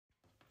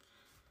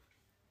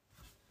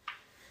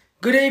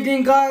Good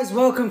evening, guys.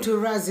 Welcome to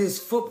Raz's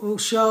football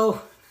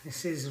show.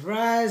 This is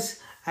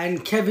Raz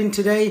and Kevin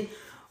today.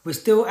 We're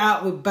still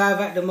out with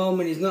Bav at the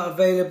moment. He's not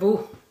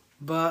available,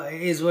 but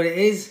it is what it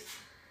is.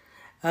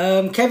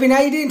 Kevin, how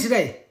you doing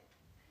today?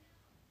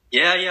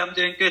 Yeah, I'm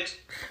doing good.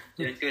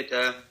 Doing good.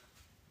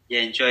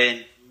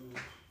 Enjoying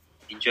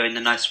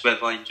the nice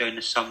weather, enjoying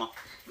the summer.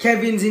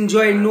 Kevin's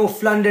enjoying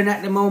North London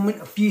at the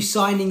moment. A few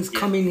signings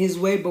coming his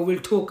way, but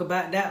we'll talk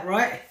about that,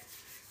 right?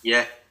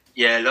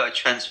 Yeah, a lot of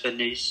transfer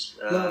news.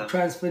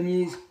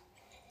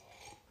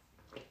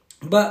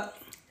 But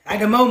at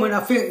the moment, I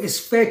think it's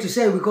fair to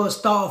say we've got to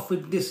start off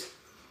with this,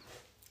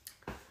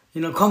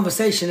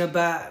 conversation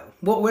about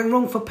what went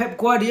wrong for Pep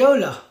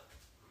Guardiola.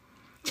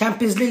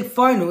 Champions League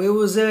final. It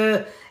was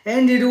it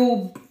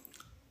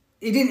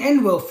didn't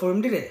end well for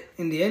him, did it?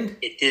 In the end,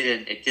 it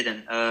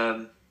didn't.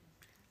 I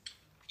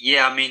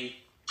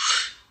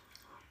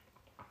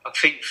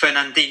think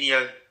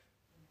Fernandinho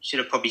should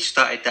have probably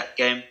started that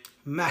game.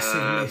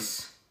 Massive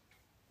miss.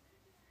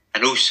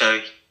 And also,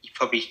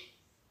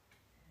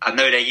 I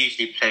know they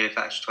usually play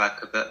without a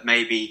striker, but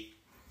maybe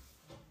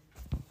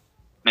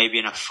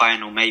in a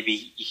final,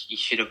 maybe you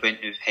should have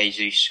went with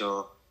Jesus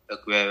or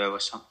Aguero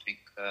or something.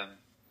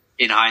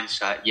 In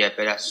hindsight, yeah,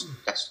 but that's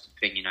the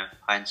thing,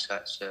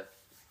 hindsight's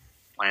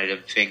one of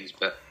them things.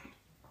 But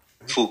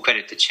full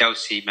credit to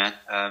Chelsea, man.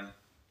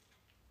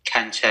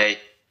 Kante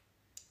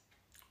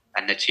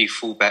and the two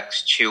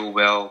fullbacks,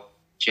 Chilwell,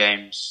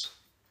 James.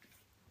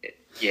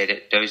 Yeah,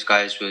 those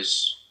guys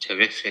was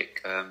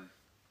terrific.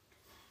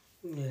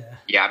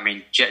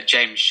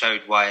 James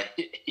showed why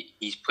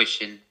he's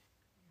pushing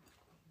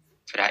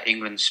for that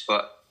England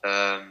spot.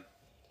 And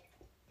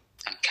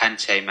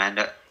Kante, man,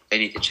 they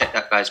need to check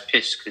that guy's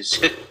piss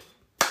because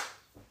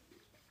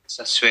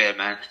I swear,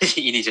 man,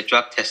 he needs a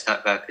drug test,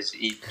 that guy, because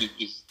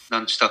he's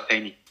non-stop,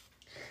 ain't he?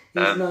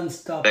 He's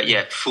non-stop. But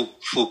yeah,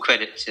 full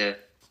credit to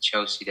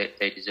Chelsea that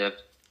they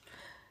deserved.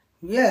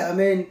 Yeah, I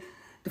mean,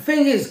 the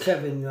thing is,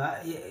 Kevin,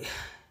 right?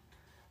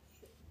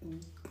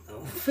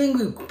 The thing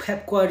with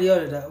Pep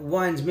Guardiola that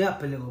winds me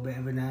up a little bit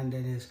every now and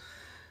then is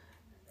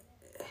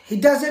he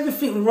does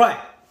everything right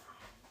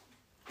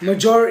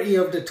majority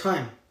of the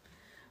time,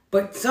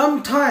 but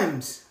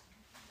sometimes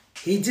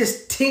he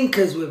just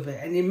tinkers with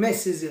it and he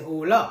messes it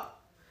all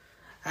up.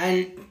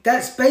 And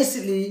that's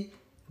basically,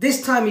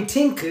 this time he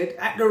tinkered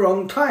at the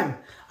wrong time.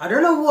 I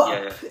don't know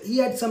what, he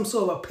had some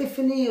sort of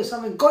epiphany or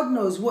something, God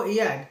knows what he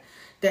had,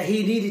 that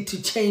he needed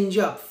to change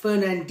up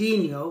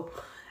Fernandinho.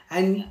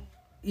 And,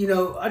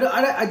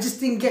 I just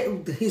didn't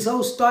get, his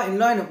whole starting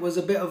lineup was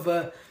a bit of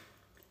a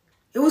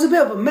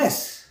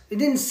mess. It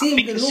didn't seem I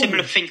think a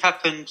similar thing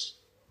happened.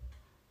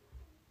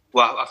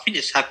 Well, I think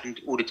this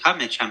happened all the time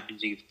in the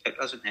Champions League,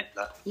 doesn't it?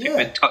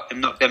 When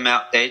Tottenham knocked them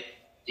out,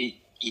 he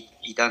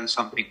done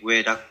something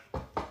weird. I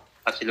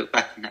have to look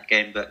back in that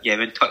game, but yeah,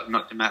 when Tottenham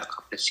knocked them out a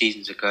couple of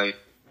seasons ago.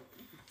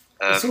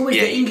 It's always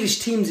the English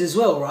teams as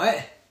well,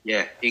 right?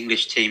 Yeah,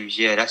 English teams,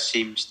 that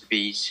seems to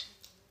be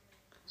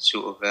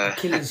sort of...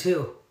 Achilles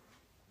heel.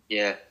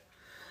 Yeah.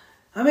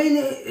 I mean,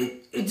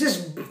 it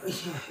just...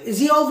 Is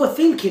he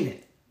overthinking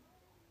it?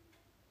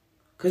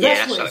 Because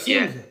that's what it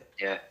seems.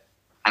 Yeah.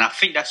 And I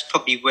think that's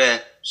probably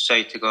where...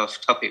 Sorry to go off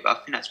topic, but I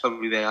think that's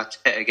probably where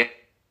Arteta gets...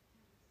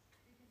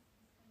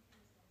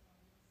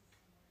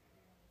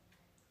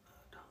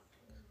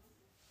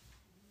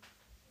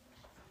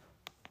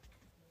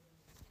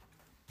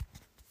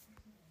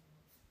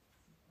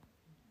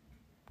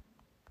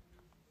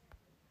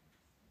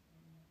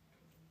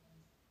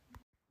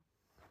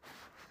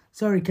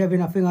 Sorry,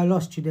 Kevin, I think I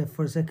lost you there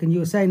for a second. You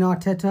were saying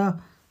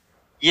Arteta?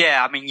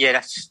 Yeah, I think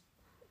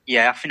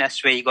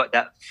that's where you got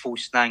that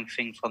false nine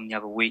thing from the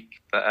other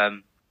week. But, I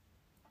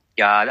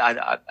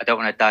don't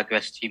want to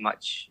digress too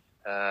much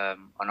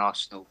on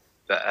Arsenal.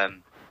 But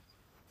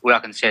all I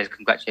can say is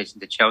congratulations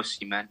to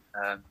Chelsea, man.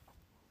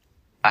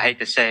 I hate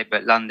to say it,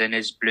 but London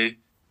is blue.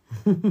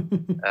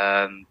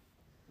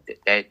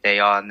 They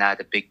are now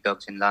the big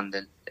dogs in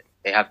London.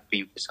 They have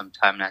been for some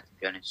time now, to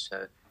be honest.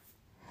 So,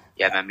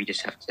 yeah, man, we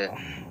just have to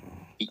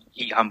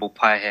eat humble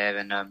pie here,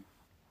 and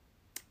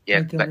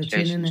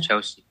congratulations,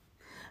 Chelsea.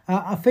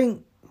 I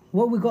think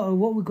what we got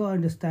to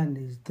understand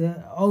is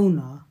the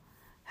owner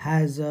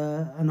has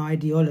an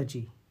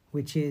ideology,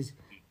 which is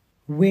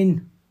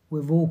win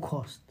with all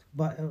cost,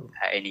 but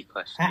at any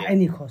cost.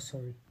 Any cost,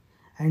 sorry,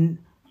 and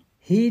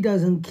he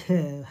doesn't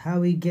care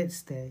how he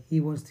gets there. He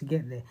wants to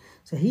get there,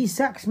 so he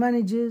sacks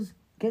managers,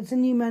 gets a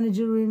new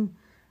manager in,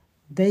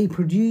 they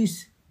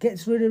produce.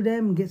 Gets rid of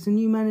them, gets a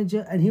new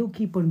manager, and he'll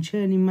keep on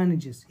churning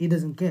managers. He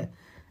doesn't care.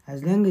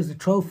 As long as the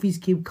trophies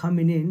keep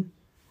coming in,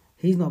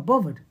 he's not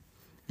bothered.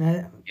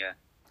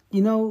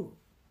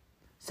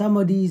 Some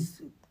of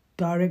these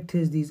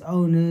directors, these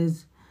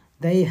owners,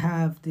 they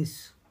have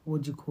this,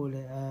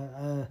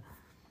 a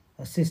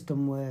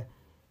system where,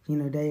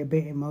 they're a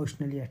bit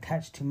emotionally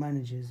attached to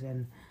managers.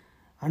 And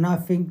I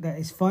think that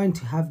it's fine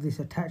to have this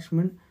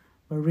attachment,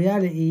 but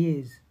reality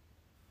is,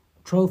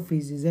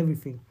 trophies is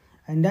everything.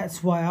 And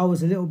that's why I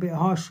was a little bit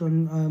harsh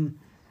on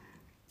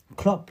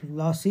Klopp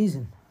last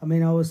season. I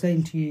mean, I was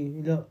saying to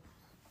you, look,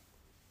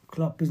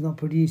 Klopp is not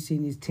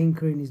producing, he's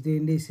tinkering, he's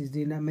doing this, he's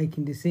doing that,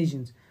 making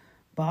decisions.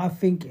 But I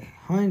think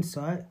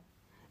hindsight,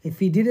 if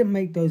he didn't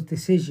make those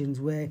decisions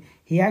where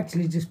he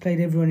actually just played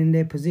everyone in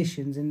their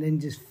positions and then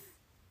just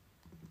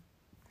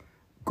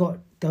got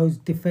those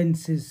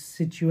defences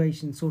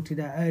situations sorted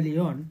out early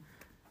on,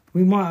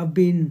 we might have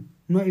been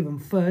not even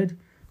third,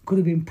 could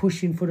have been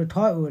pushing for the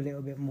title a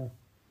little bit more.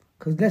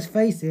 Because let's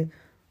face it,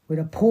 with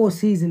a poor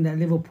season that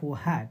Liverpool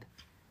had,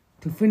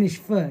 to finish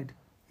third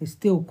is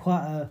still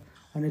quite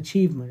an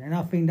achievement. And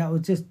I think that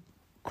was just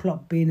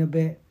Klopp being a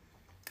bit,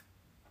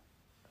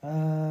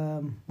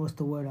 what's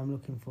the word I'm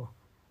looking for?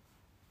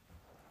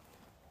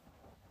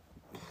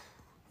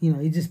 You know,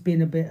 he's just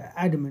being a bit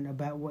adamant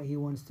about what he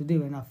wants to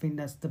do, and I think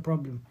that's the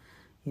problem,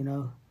 you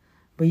know.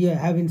 But yeah,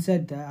 having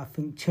said that, I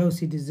think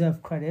Chelsea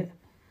deserve credit,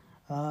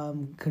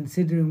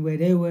 considering where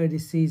they were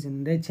this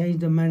season. They changed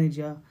the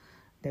manager,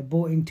 they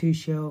brought in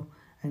Tuchel,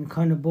 and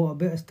kind of brought a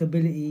bit of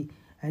stability,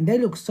 and they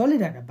look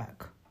solid at the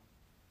back.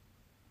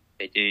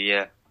 They do,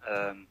 yeah.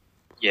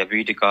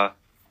 Rudiger.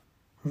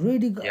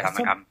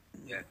 Yeah,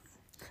 yeah.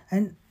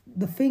 And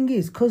the thing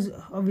is, because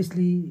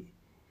obviously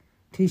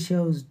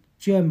Tuchel's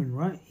German,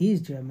 right? He's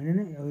German,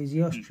 isn't it? Or is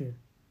he Austrian?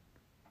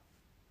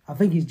 I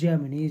think he's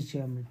German. He is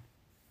German.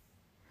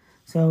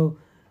 So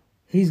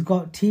he's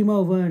got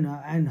Timo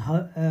Werner and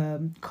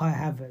Kai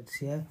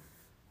Havertz, yeah?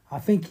 I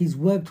think he's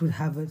worked with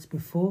Havertz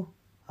before.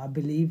 I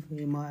believe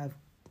he might have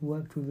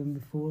worked with him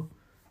before.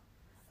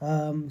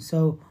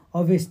 So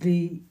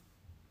obviously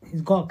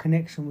he's got a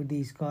connection with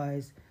these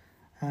guys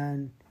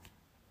and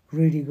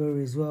Rudiger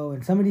as well.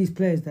 And some of these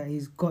players that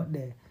he's got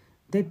there,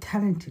 they're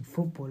talented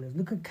footballers.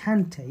 Look at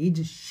Kante.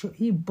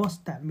 He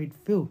bossed that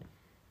midfield.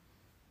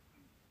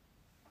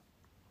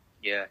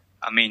 Yeah,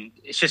 I mean,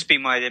 it's just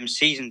been one of them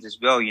seasons as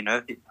well, you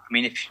know. I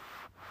mean,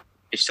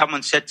 if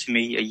someone said to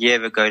me a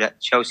year ago that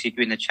Chelsea would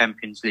win the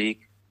Champions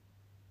League,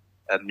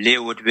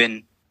 Lille would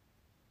win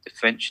the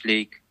French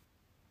League,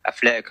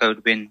 Atletico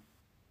would win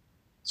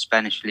the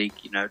Spanish League,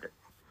 you know.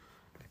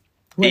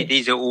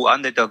 These are all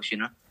underdogs, you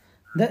know.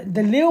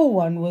 The Lille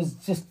one was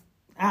just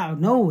out of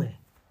nowhere.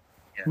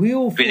 Yeah. We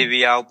all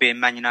Villarreal being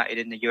Man United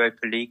in the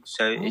Europa League,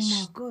 so it's...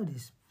 Oh my God,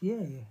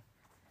 yeah.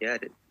 Yeah,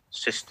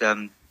 it's just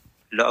a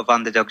lot of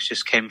underdogs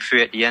just came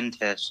through at the end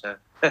here, so...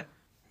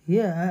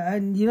 Yeah,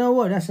 and you know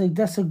what?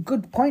 That's a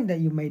good point that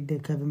you made there,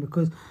 Kevin,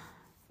 because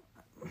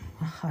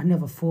I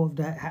never thought of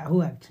that at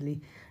all,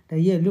 actually.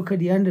 Look at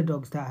the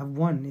underdogs that have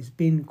won. It's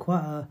been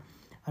quite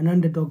an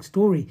underdog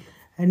story.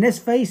 And let's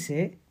face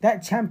it,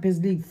 that Champions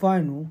League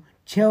final,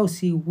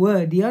 Chelsea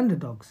were the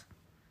underdogs.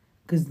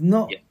 Because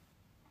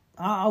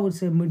I would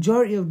say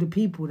majority of the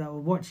people that were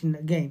watching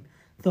the game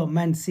thought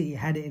Man City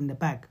had it in the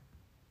bag.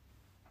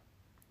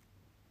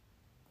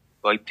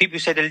 Well, people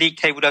say the league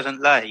table doesn't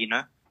lie, you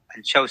know,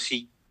 and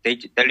Chelsea, they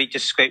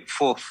just scraped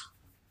fourth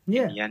in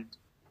the end,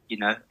 you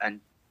know, and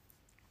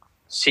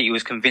City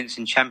was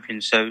convincing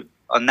champions. So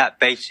on that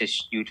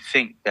basis, you'd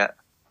think that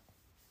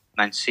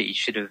Man City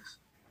should have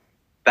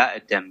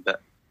battered them,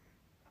 but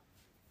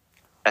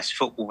that's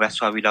football.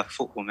 That's why we love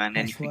football, man.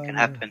 Anything can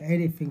happen.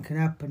 Anything can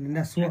happen, and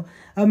that's what...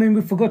 I mean,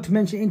 we forgot to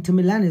mention Inter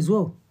Milan as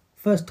well.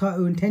 First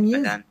title in 10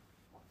 years. Milan.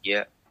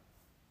 Yeah.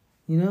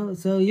 You know,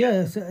 so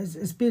yeah,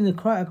 it's been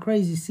quite a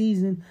crazy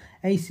season.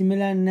 AC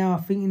Milan now,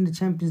 I think, in the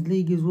Champions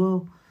League as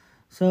well.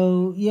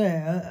 So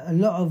yeah, a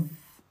lot of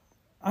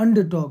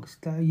underdogs,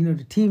 you know,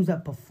 the teams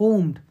that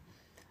performed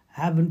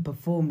haven't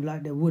performed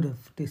like they would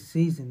have this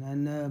season.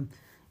 And,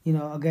 you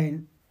know,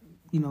 again,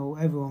 you know,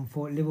 everyone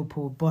thought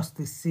Liverpool bossed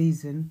this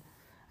season,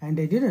 and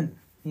they didn't.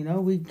 You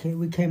know, we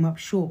came up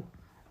short,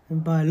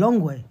 and by a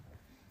long way.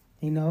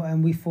 You know,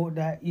 and we thought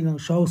that, you know,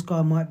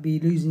 Solskjaer might be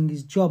losing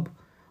his job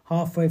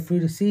halfway through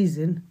the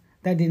season.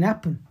 That didn't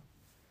happen.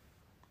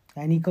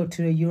 And he got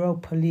to the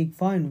Europa League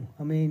final.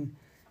 I mean,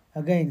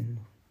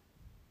 again,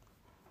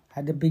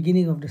 at the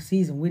beginning of the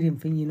season, we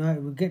didn't think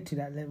United would get to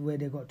that level where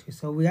they got to.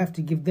 So we have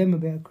to give them a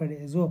bit of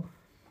credit as well.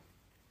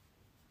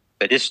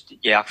 But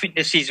I think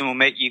this season will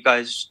make you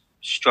guys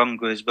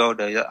stronger as well,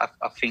 though.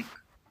 I think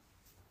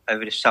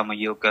over the summer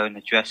you'll go and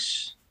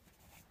address...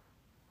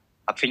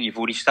 I think you've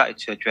already started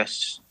to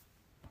address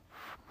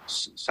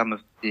some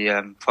of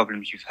the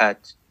problems you've had.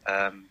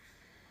 And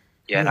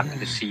I can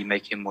just see you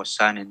making more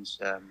signings.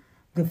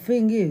 The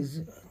thing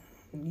is,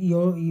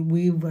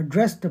 we've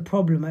addressed the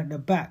problem at the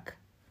back,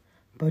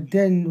 but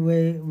then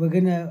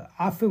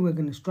I think we're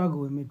gonna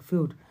struggle in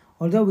midfield.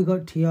 Although we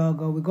got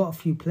Thiago, we got a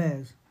few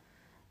players,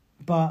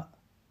 but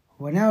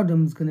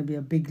Wijnaldum's gonna be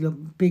a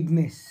big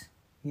miss,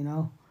 you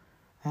know.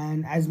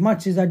 And as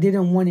much as I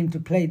didn't want him to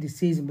play this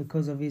season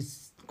because of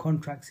his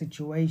contract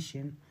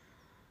situation,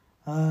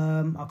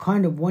 I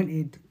kind of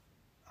wanted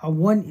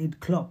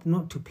Klopp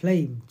not to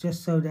play him,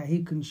 just so that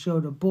he can show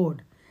the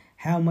board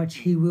how much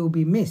he will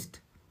be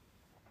missed.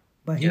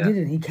 But he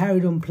didn't. He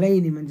carried on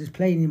playing him and just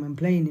playing him,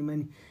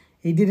 and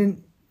he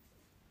didn't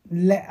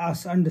let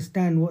us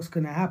understand what's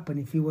going to happen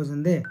if he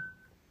wasn't there,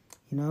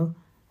 you know.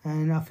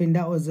 And I think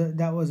that was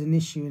an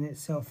issue in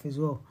itself as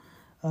well.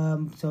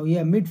 So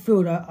yeah,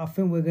 midfield. I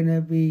think we're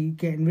gonna be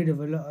getting rid of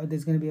a lot.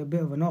 There's gonna be a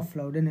bit of an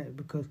offload in it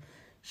because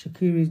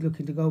Shaqiri's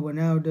looking to go.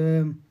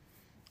 Ronaldo.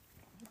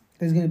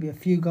 There's gonna be a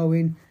few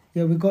going.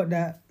 Yeah, we got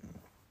that.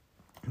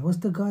 What's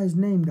the guy's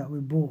name that we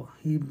bought?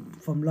 He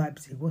from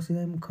Leipzig. What's his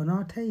name?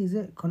 Konate, is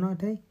it?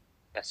 Konate?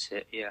 That's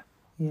it. Yeah.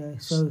 Yeah.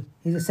 So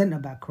he's a centre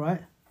back,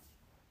 right?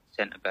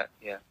 Centre back.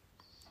 Yeah.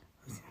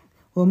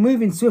 Well,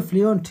 moving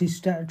swiftly on to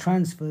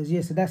transfers.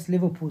 Yeah, so that's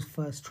Liverpool's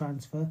first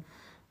transfer.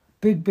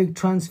 Big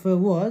transfer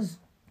was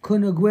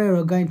Kun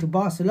Aguero going to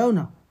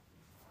Barcelona.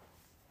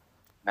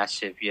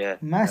 Massive. Yeah.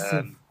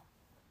 Massive.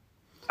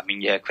 I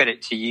mean, yeah.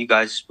 Credit to you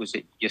guys. Was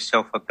it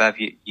yourself or Bav?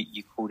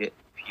 You called it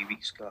a few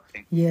weeks ago, I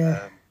think.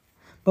 Yeah.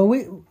 But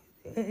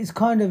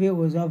it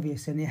was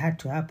obvious and it had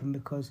to happen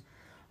because,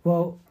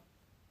 well,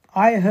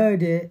 I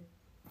heard it.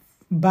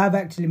 Bav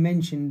actually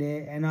mentioned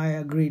it, and I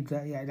agreed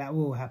that that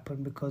will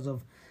happen because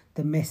of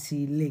the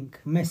Messi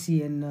link.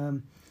 Messi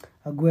and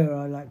Aguero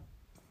are like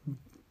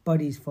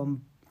buddies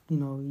from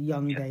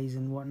young days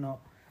and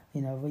whatnot,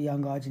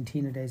 young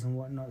Argentina days and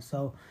whatnot.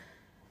 So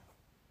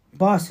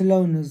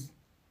Barcelona's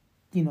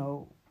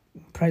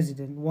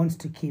president wants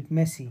to keep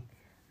Messi.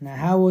 Now,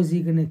 how was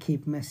he going to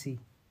keep Messi?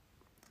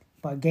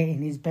 By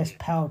getting his best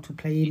pal to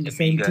play in the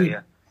same team.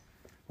 Yeah.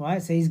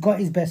 Right? So he's got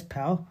his best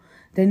pal.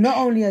 Then not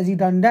only has he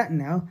done that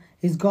now,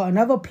 he's got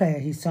another player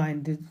he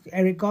signed,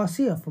 Eric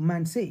Garcia from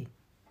Man City.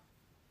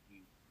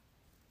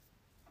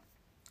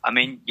 I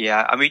mean,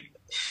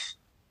 this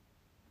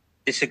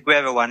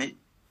Aguero one,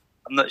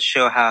 I'm not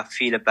sure how I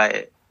feel about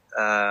it,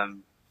 to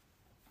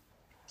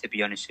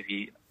be honest with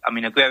you. I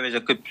mean, Aguero is a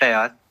good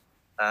player,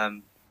 but,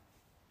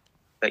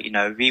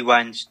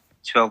 rewind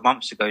 12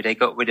 months ago, they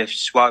got rid of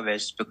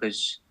Suarez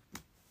because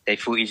they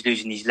thought he's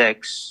losing his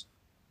legs,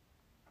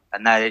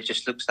 and now it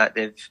just looks like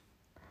they've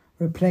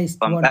replaced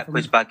gone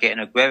backwards by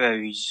getting Aguero,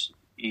 who's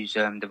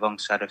the wrong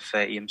side of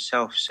 30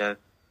 himself. So,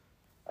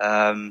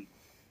 from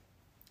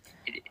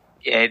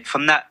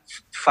that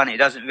front, it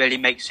doesn't really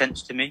make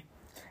sense to me.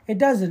 It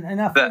doesn't,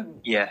 and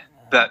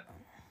but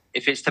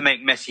if it's to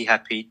make Messi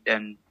happy,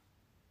 then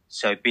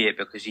so be it,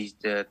 because he's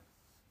the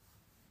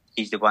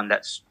one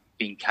that's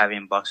been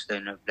carrying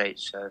Barcelona of late.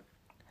 So.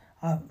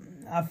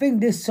 I think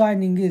this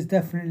signing is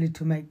definitely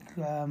to make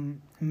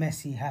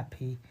Messi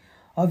happy.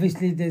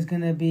 Obviously, there's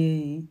going to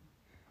be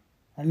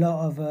a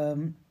lot of,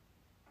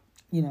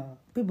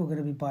 people are going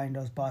to be buying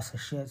those Barca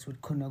shirts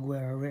with Kun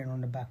Aguero written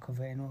on the back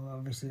of it. And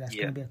obviously, that's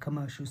going to be a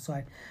commercial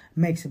side.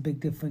 Makes a big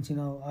difference,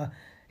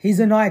 He's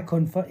an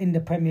icon in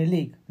the Premier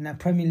League. Now,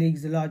 Premier League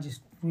is the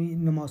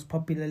most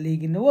popular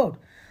league in the world.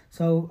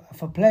 So,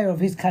 if a player of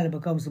his caliber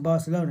comes to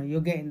Barcelona,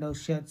 you're getting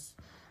those shirts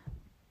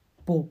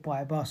bought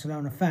by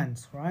Barcelona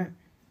fans, right?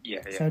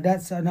 Yeah. So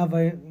that's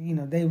another,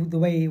 the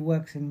way it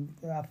works in,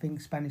 I think,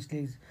 Spanish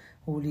leagues,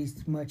 all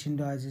these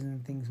merchandisers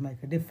and things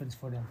make a difference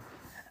for them.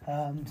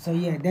 So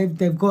yeah,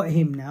 they've got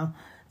him now.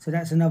 So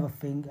that's another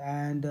thing.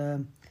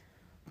 And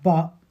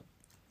but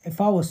if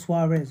I was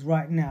Suarez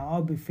right now,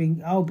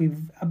 I'll be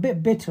a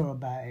bit bitter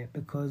about it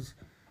because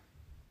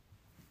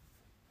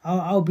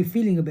I'll be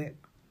feeling a bit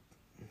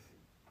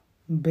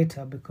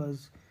bitter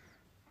because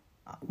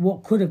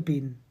what could have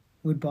been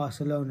with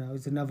Barcelona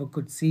was another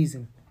good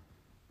season.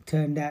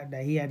 Turned out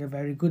that he had a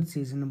very good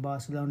season and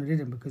Barcelona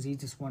didn't because he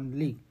just won the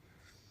league.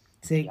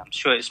 So I'm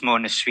sure it's more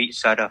on the sweet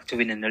side after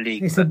winning the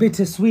league. It's a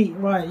bittersweet,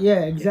 right?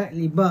 Yeah,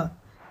 exactly. Yeah. But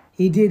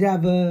he did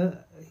have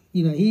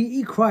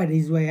he cried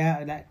his way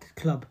out of that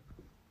club.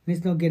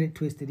 Let's not get it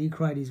twisted. He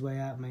cried his way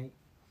out, mate.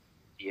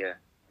 Yeah.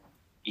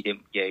 He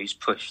didn't. Yeah, he was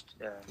pushed.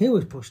 He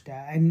was pushed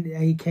out, and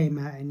he came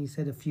out and he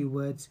said a few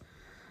words.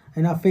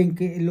 And I think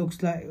it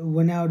looks like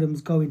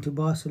Wijnaldum's going to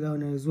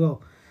Barcelona as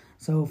well.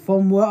 So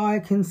from what I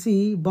can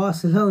see,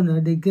 Barcelona,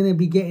 they're going to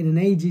be getting an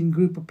aging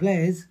group of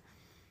players.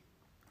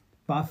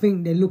 But I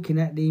think they're looking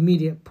at the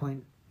immediate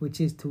point, which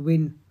is to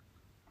win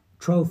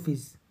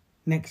trophies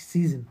next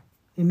season,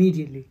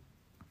 immediately.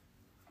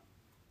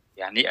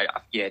 Yeah,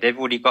 and they've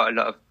already got a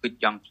lot of good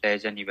young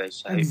players anyway.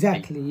 So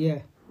exactly,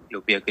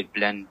 it'll be a good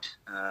blend.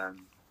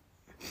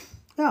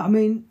 Yeah, I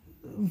mean,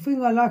 the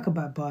thing I like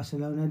about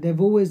Barcelona, they've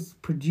always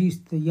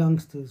produced the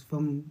youngsters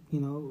from,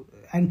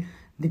 and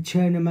they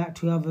churn them out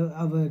to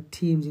other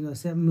teams,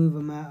 move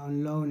them out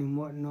on loan and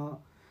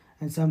whatnot.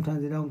 And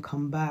sometimes they don't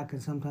come back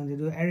and sometimes they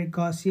do. Eric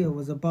Garcia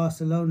was a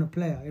Barcelona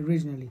player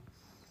originally,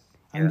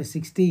 under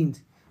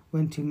 16s.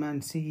 Went to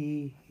Man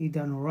City, he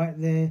done all right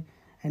there.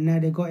 And now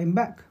they got him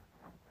back.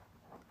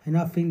 And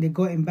I think they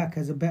got him back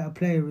as a better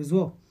player as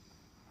well.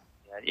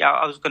 Yeah,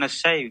 I was going to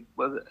say,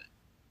 well,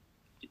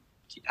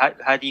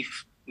 how do you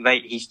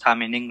rate his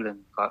time in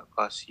England,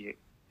 Garcia?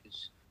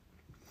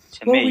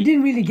 We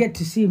didn't really get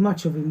to see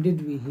much of him,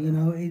 did we?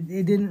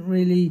 It didn't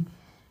really...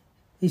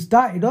 He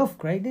started off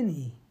great, didn't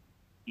he?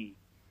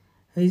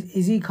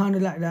 Is he kind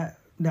of like that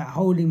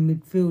holding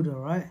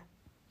midfielder, right?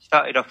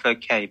 Started off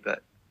okay,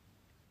 but...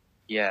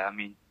 Yeah, I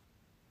mean...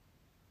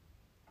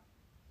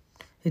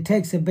 It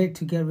takes a bit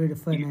to get rid of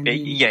Fernandinho.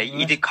 Yeah, he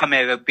right? did come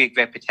here with a big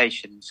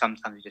reputation.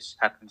 Sometimes it just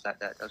happens like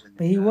that, doesn't it?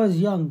 But he was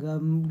young.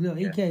 Look,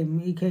 Yeah.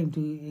 he came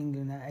to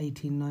England at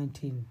 18,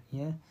 19,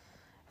 yeah?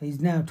 He's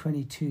now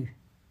 22.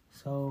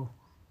 So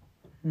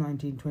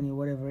 19, 20,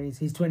 whatever it is.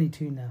 He's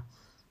 22 now.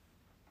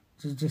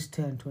 Just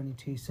turned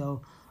 22.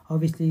 So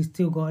obviously he's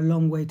still got a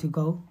long way to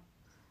go.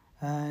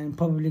 And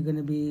probably going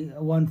to be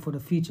one for the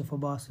future for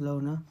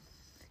Barcelona.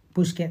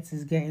 Busquets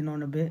is getting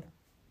on a bit.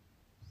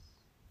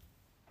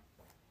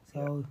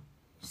 So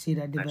you see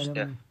that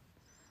development.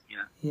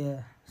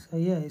 Yeah. So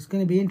yeah, it's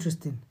going to be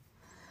interesting.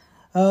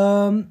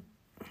 But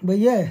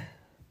yeah,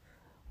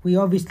 we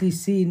obviously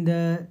seen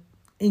the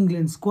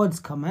England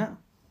squads come out.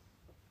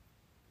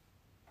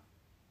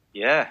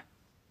 Yeah.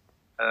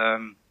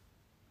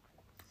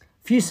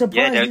 Few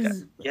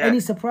surprises. Yeah. Any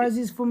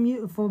surprises from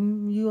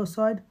your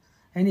side?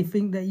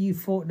 Anything that you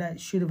thought that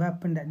should have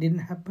happened that didn't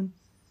happen?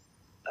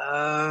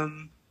 Not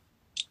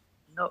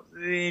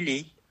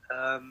really.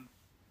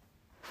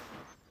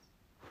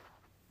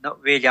 Not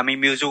really. I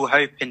mean, we was all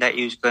hoping that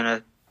he was going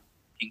to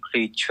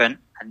include Trent,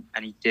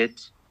 and he did.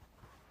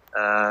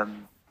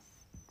 Thank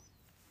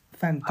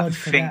God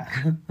for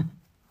that.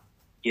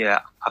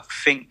 Yeah, I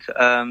think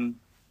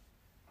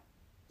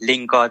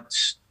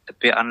Lingard's a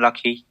bit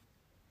unlucky,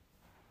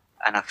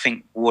 and I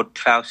think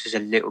Ward-Prowse is a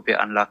little bit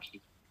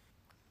unlucky.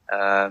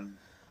 But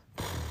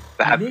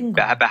having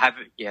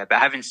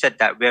said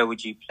that, where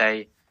would you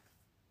play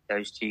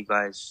those two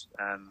guys?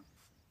 I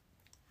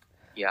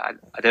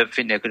don't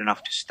think they're good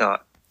enough to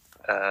start.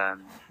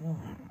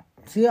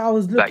 See, I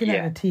was looking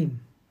at the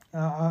team.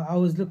 I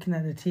was looking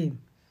at the team,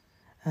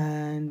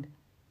 and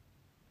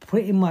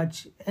pretty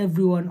much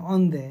everyone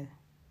on there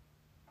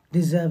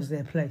deserves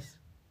their place.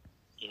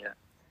 Yeah.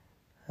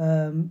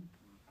 So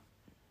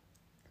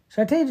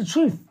I tell you the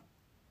truth.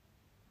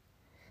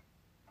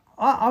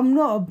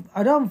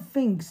 I don't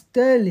think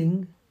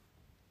Sterling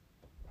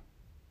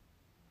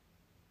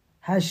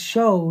has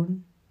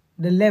shown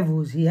the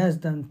levels he has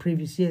done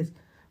previous years.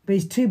 But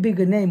he's too big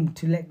a name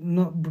to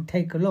not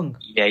take along.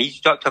 Yeah, he's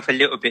dropped off a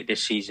little bit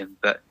this season,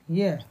 but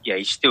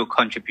he's still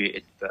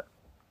contributed. But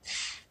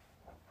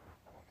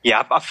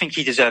yeah, I think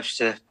he deserves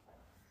to.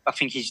 I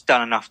think he's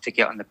done enough to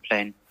get on the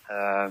plane.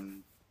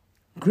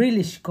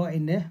 Grealish got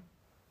in there.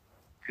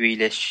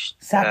 Grealish,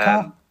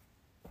 Saka,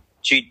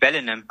 Jude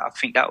Bellingham. I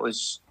think that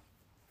was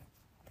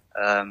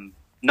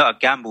not a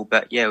gamble,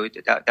 but yeah,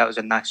 that was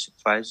a nice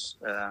surprise.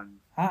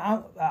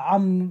 I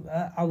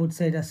would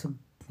say that's a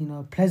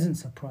pleasant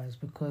surprise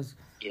because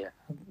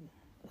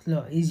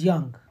look, he's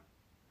young,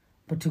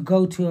 but to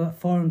go to a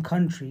foreign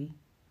country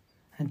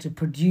and to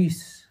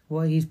produce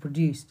what he's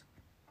produced,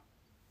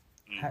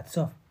 hats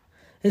off.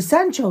 Is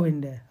Sancho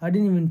in there? I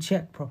didn't even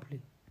check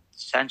properly.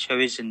 Sancho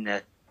is in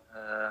there.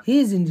 He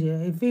is in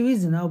there. If he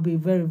isn't, I'll be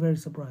very, very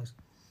surprised.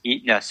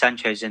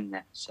 Sancho's in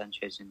there.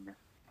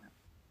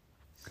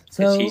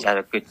 So he's had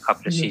a good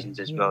couple of seasons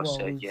as well. Well,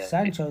 so yeah,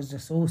 Sancho's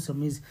just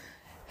awesome.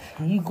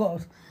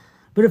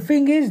 But the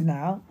thing is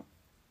now,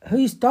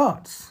 who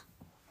starts,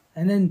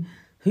 and then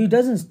who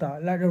doesn't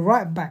start? Like the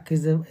right back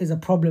is a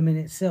problem in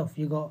itself.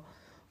 You got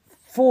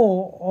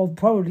 4 of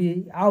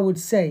probably, I would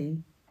say,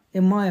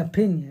 in my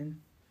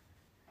opinion,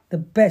 the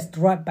best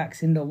right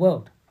backs in the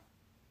world.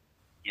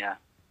 Yeah.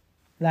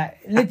 Like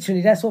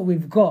literally, that's what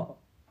we've got.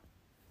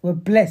 We're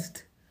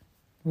blessed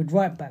with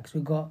right backs.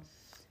 We've got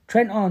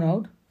Trent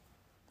Arnold,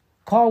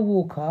 Kyle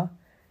Walker,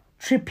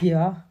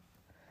 Trippier,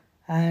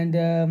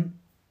 and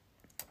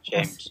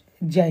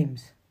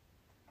James.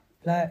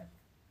 Like,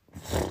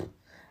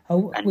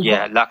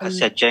 I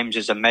said, James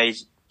is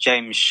amazing.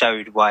 James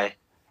showed why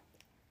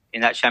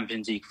in that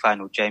Champions League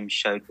final. James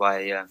showed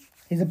why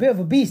he's a bit of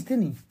a beast,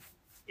 isn't he?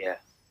 Yeah,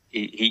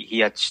 he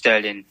had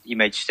Sterling. He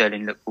made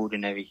Sterling look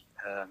ordinary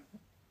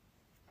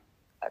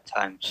at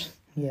times.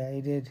 Yeah,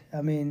 he did.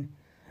 I mean,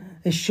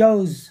 it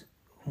shows.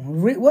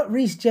 What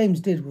Reece James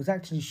did was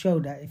actually show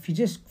that if you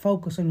just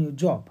focus on your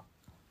job,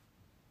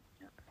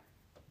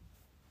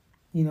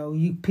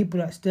 you people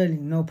like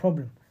Sterling, no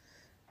problem.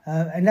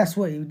 And that's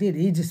what he did.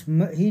 He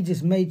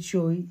just made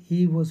sure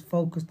he was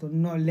focused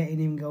on not letting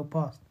him go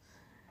past.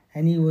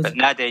 And he was. But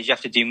nowadays you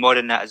have to do more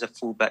than that as a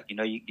fullback.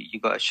 You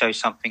got to show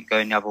something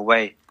going the other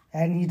way.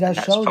 And he does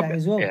show that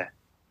as well. Yeah,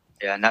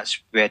 and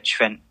that's where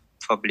Trent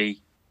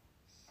probably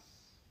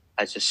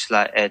has a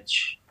slight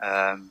edge.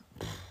 But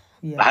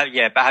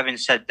having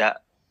said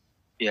that,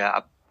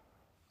 I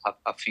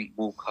think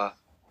Walker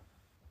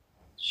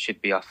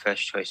should be our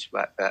first choice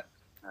right back.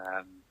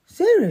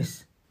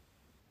 Serious?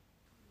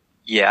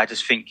 Yeah, I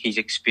just think his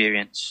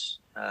experience.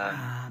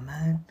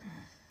 Man.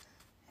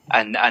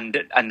 And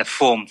the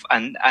form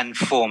and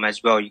form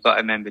as well. You got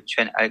to remember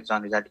Trent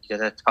Alexander had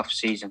a tough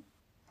season.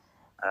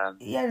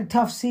 He had a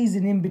tough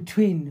season in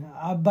between,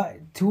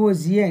 but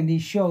towards the end he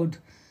showed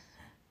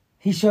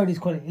his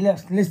quality.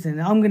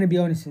 Listen, I'm going to be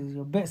honest with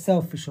you. A bit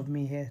selfish of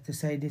me here to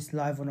say this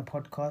live on a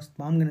podcast,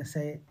 but I'm going to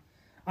say it.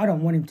 I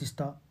don't want him to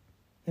start.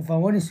 If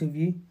I'm honest with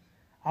you,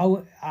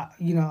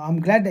 I'm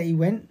glad that he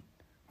went,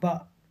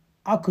 but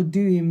I could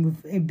do him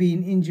with it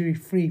being injury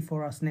free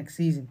for us next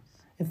season.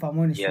 if I'm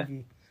honest Yeah. with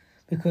you.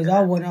 Because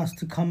I want us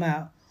to come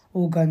out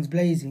all guns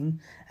blazing.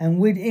 And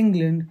with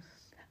England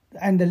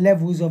and the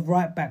levels of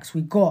right-backs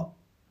we got,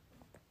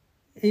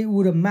 it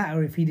wouldn't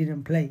matter if he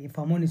didn't play, if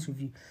I'm honest with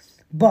you.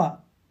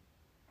 But,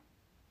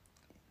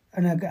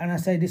 and I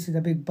say this is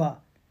a big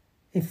but,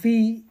 if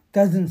he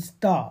doesn't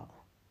start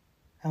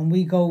and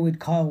we go with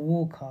Kyle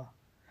Walker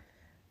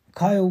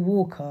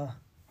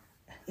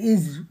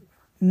is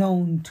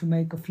known to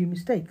make a few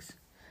mistakes.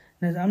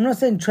 Now, I'm not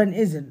saying Trent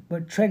isn't,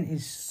 but Trent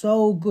is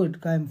so good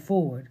going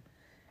forward.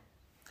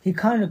 He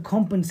kind of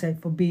compensates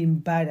for being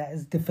bad at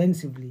us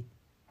defensively,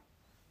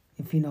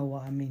 if you know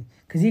what I mean.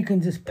 Because he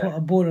can just put a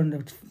ball on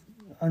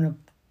a,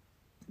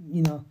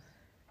 you know,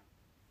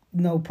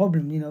 no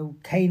problem. You know,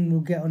 Kane will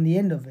get on the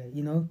end of it.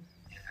 You know,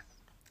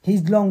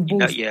 his long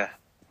balls,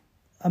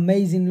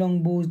 amazing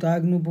long balls,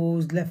 diagonal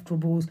balls, left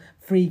balls,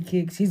 free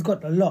kicks. He's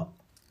got a lot.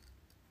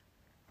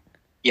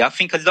 Yeah, I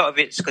think a lot of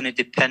it's going to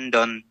depend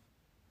on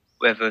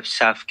whether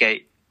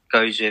Southgate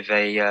goes with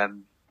a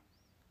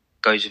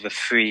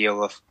 3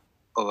 or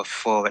a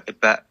 4 at the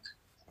back.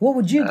 What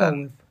would you go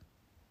with?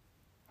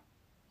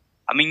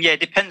 I mean, yeah, it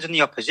depends on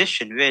the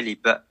opposition, really.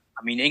 But,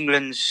 I mean,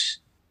 England's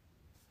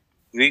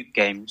root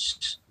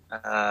games,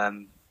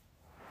 was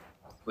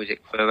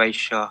it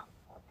Croatia?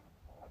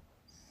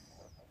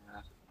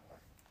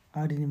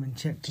 I didn't even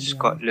check.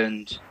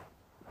 Scotland.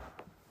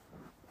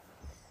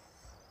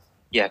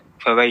 Yeah,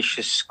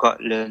 Croatia,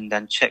 Scotland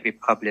and Czech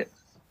Republic.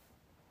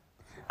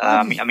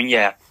 I mean,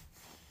 yeah,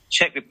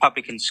 Czech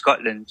Republic and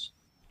Scotland,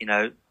 you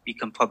know, we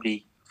can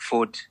probably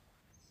afford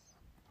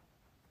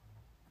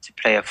to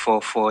play a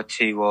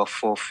 4-4-2 or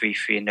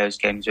 4-3-3 in those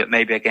games. But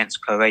maybe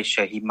against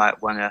Croatia, he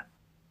might want to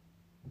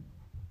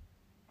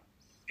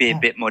be a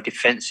bit more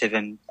defensive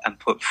and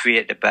put 3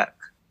 at the back.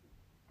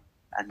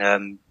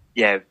 And,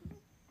 yeah,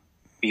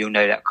 we all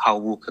know that Kyle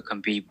Walker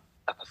can be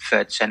like a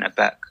third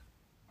centre-back.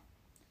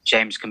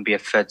 James can be a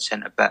third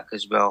centre-back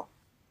as well.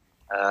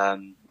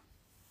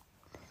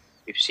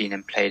 We've seen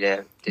him play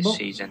there this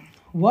season.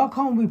 Why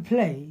can't we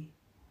play,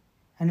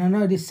 and I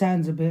know this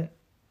sounds a bit...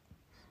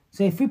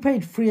 So if we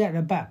played 3 at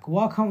the back,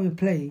 why can't we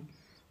play...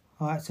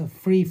 All right, so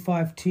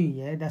 3-5-2,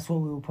 yeah? That's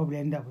what we will probably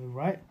end up with,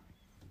 right?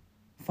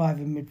 5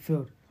 in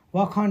midfield.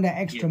 Why can't that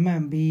extra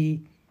man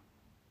be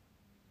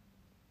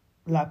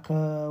like,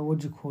 what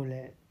do you call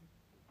it?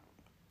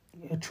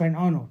 A Trent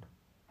Arnold?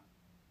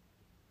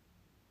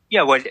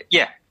 Yeah, well,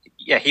 yeah,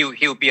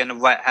 he'll be on the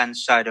right hand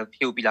side of.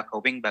 He'll be like a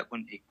wing back,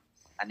 wouldn't he?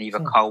 And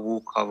either Kyle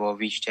Walker or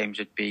Reece James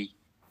would be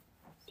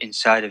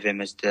inside of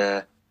him as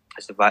the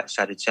right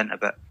sided centre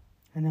back.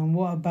 And then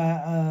what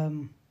about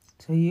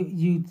so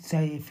you'd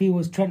say if he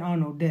was Trent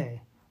Arnold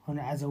there on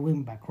as a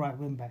wing back, right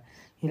wing back,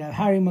 you'd have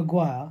Harry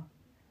Maguire,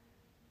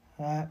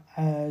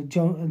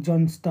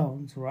 John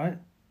Stones, right?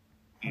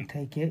 I'll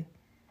take it.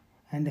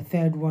 And the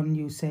third one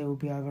you say will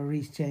be either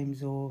Reece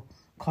James or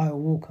Kyle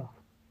Walker.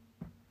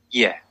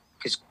 Yeah,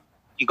 because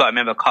you got to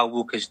remember Kyle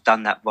Walker's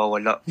done that role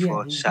a lot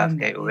for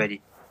Southgate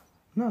already.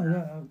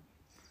 No,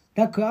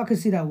 I could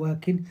see that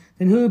working.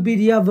 Then who would be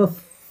the other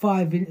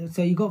 5?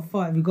 So you got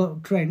 5, you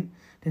got Trent.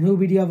 Then who would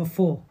be the other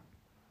 4?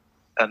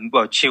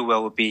 Well,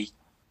 Chilwell would be.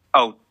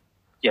 Oh,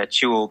 yeah,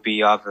 Chilwell will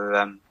be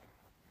other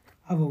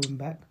wing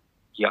back.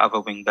 Yeah, other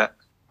wing back.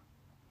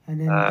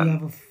 And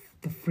then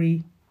the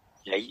 3.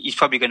 Yeah, he's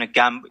probably going to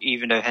gamble,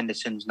 even though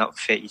Henderson's not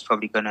fit. He's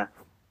probably going to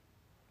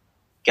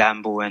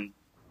gamble and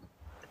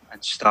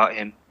start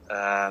him.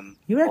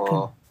 You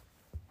reckon?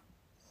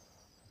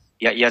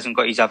 Yeah, he hasn't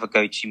got his other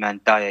go-to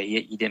man, Dyer.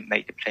 He didn't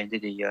make the plane,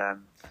 did he? So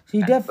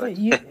you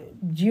definitely.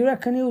 Do you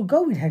reckon he will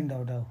go with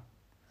Hendo though?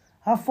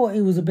 I thought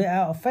he was a bit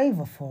out of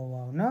favour for a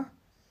while. No.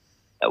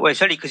 Well,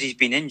 it's only because he's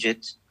been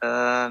injured.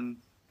 But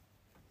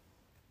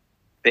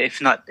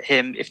if not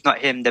him,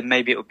 then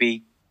maybe it will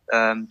be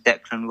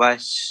Declan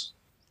Rice.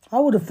 I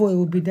would have thought it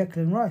would be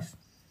Declan Rice.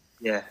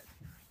 Yeah.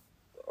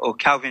 Or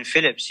Calvin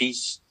Phillips.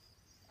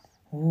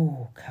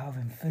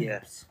 Calvin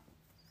Phillips. Yeah.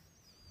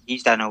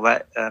 He's done all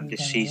right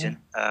this season.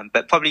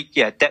 But probably,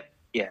 yeah.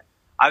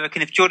 I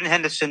reckon if Jordan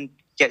Henderson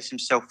gets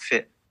himself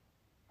fit,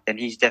 then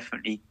he's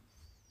definitely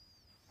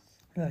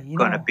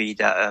going to be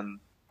that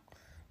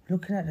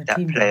looking at the that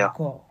team player. we've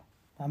got.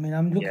 I mean,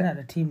 I'm looking at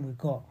the team we've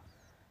got.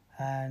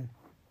 And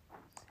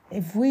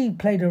if we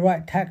play the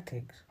right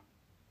tactics,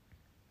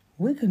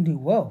 we can do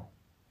well.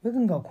 We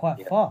can go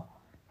quite far.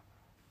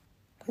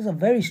 There's a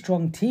very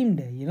strong team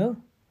there, you know.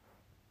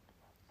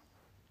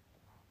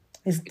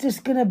 It's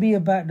just going to be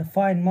about the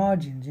fine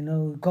margins, you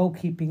know,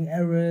 goalkeeping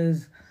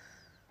errors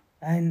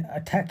and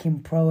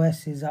attacking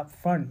prowesses up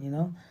front, you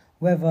know.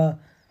 Whether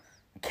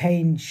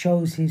Kane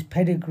shows his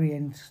pedigree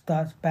and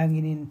starts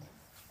banging in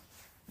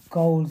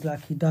goals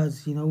like he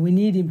does, you know, we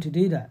need him to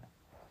do that.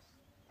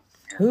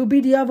 Who'll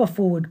be the other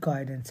forward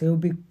guy then? So it'll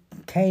be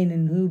Kane,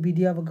 and who'll be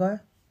the other guy?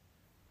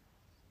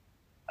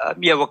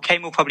 Well,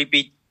 Kane will probably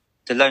be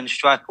the lone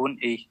striker,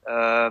 wouldn't he?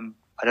 I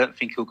don't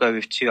think he'll go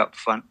with 2 up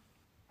front.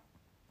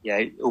 Yeah,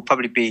 he'll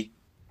probably be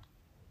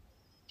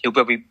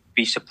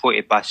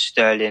supported by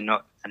Sterling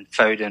and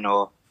Foden,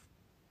 or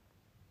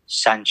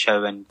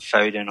Sancho and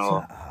Foden,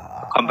 or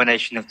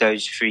combination of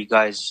those three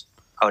guys,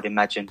 I would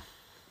imagine.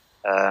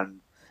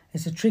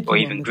 It's a tricky or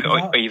even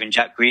one. or even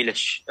Jack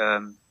Grealish.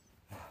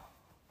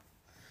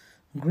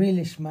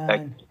 Grealish,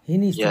 man, he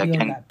needs to be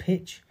on that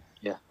pitch.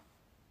 Yeah.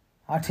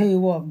 I'll tell you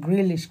what,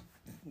 Grealish,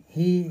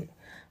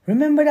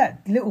 remember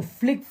that little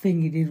flick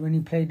thing he did when he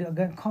played? I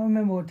can't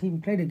remember what team he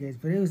played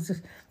against, but it was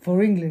just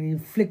for England. He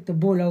flicked the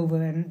ball over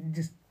and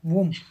just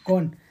whoom,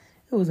 gone.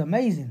 It was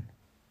amazing.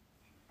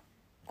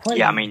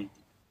 Yeah, I mean,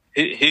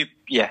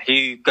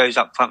 who goes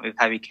up front with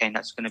Harry Kane?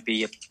 That's going to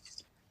be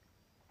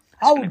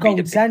I would go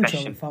with Sancho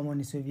question. If I'm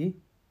honest with you.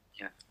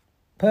 Yeah.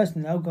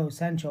 Personally, I'll go with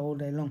Sancho all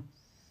day long.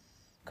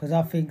 Because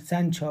I think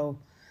Sancho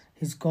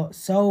has got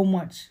so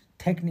much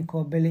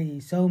technical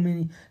ability, so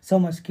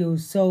much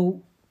skills,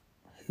 so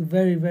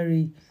very,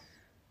 very...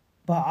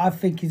 But I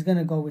think he's going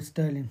to go with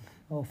Sterling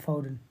or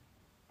Foden.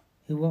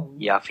 He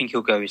won't. Yeah, I think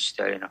he'll go with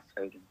Sterling or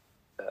Foden.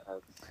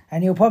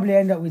 And he'll probably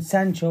end up with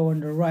Sancho on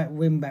the right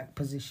wing-back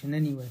position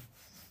anyway.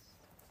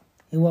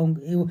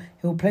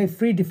 He'll play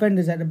three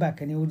defenders at the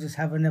back and he'll just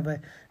have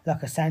another,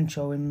 like a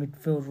Sancho in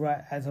midfield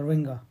right as a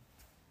ringer.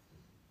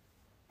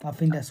 I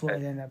think that's what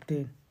he'll end up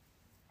doing.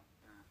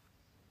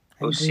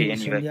 We'll see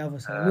anyway. On the other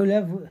side.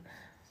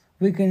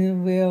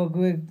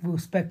 We'll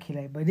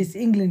speculate, but this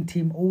England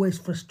team always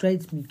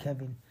frustrates me,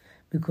 Kevin,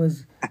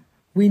 because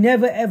we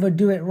never ever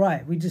do it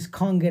right. We just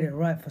can't get it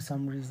right for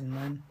some reason,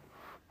 man.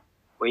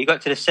 Well, you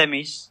got to the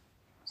semis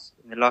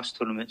in the last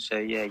tournament, so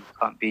yeah, you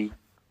can't be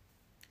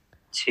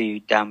too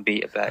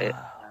downbeat about it.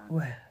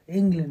 Well,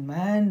 England,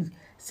 man,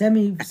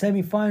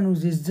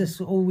 semi-finals is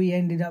just all we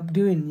ended up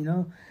doing. You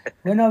know,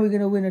 when are we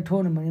going to win a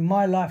tournament? In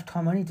my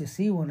lifetime, I need to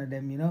see one of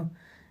them. You know.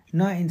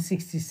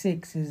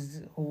 1966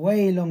 is a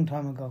way long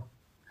time ago.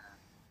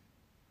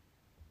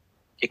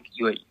 It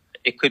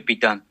could be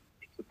done.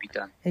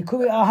 It could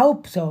be. I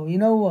hope so. You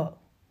know what?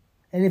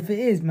 And if it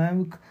is,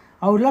 man,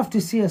 I would love to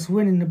see us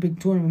winning the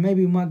big tournament.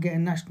 Maybe we might get a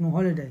national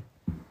holiday.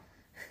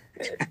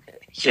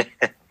 Yeah,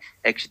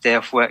 extra day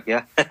off work.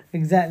 Yeah.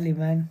 Exactly,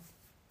 man.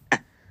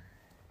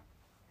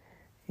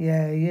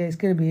 Yeah. It's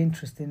going to be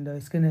interesting, though.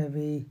 It's going to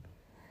be.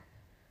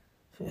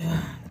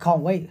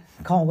 Can't wait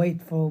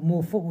for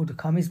more football to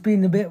come. It's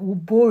been a bit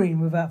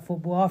boring without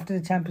football. After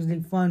the Champions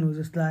League final,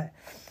 just like,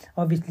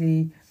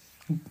 obviously,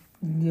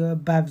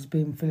 Bav's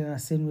been filling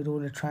us in with all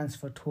the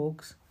transfer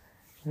talks.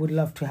 Would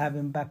love to have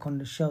him back on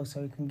the show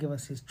so he can give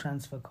us his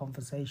transfer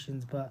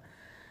conversations. But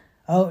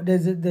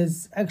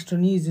there's extra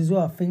news as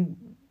well. I think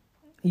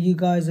you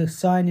guys are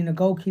signing a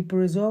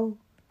goalkeeper as well,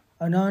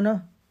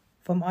 Onana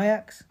from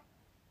Ajax.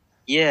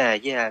 Yeah,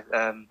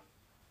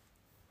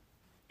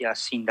 I've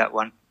seen that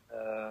one.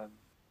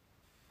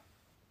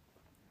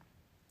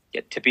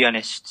 To be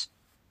honest,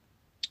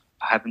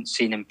 I haven't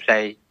seen him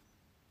play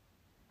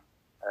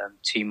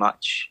too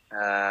much,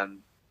 but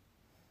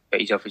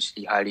he's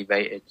obviously highly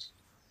rated,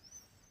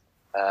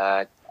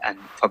 and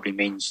probably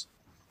means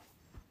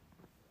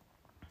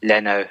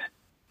Leno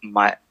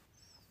might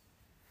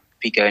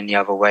be going the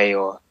other way,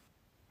 or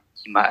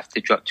he might have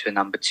to drop to a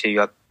number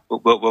two.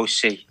 We'll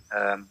see.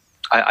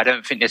 I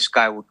don't think this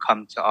guy would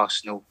come to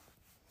Arsenal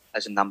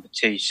as a number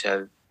two,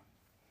 so...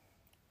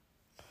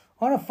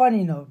 On a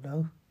funny note,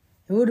 though,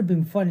 it would have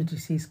been funny to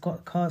see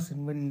Scott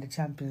Carson winning the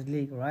Champions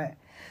League, right?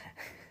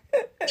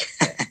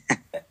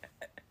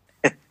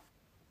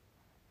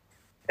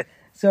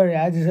 Sorry,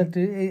 I just had to...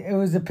 It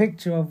was a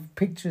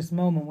picturesque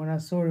moment when I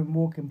saw him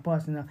walking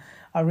past and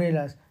I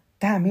realised,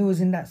 damn, he was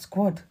in that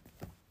squad.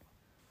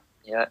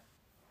 Yeah.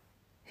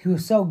 He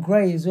was so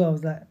grey as well. I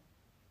was like,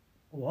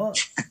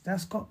 what?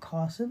 That's Scott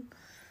Carson?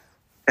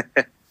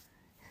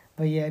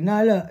 But yeah,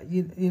 no, look,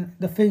 you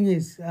the thing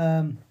is...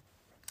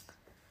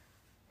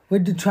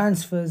 with the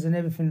transfers and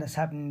everything that's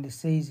happening this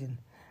season,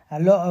 a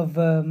lot of,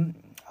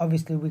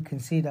 obviously we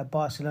can see that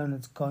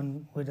Barcelona's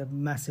gone with a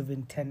massive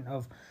intent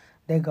of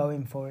they're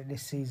going for it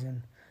this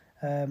season.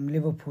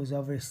 Liverpool's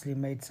obviously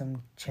made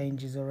some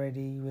changes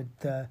already with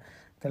the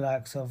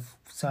likes of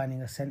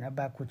signing a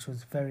centre-back, which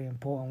was very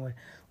important.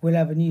 We'll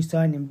have a new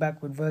signing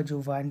back with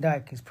Virgil van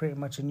Dijk. It's pretty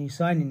much a new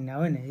signing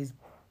now, isn't it? It's,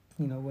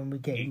 when we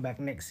get him back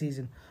next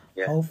season,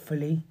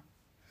 hopefully.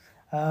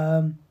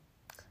 But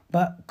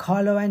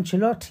Carlo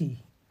Ancelotti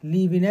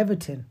leaving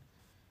Everton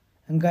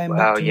and going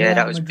back to Real Madrid.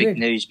 That was big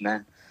news,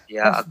 man.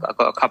 Yeah, I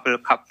got a couple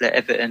of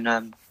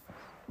Everton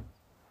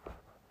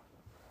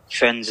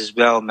friends as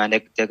well, man.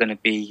 They're going to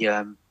be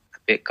a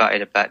bit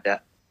gutted about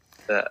that.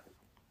 But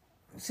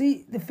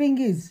see, the thing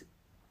is,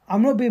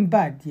 I'm not being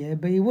bad,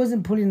 but he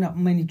wasn't pulling up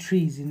many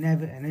trees in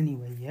Everton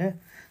anyway,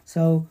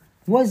 So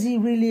was he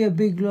really a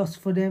big loss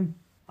for them?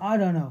 I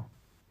don't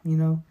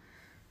know,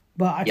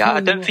 But I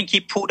don't think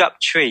he pulled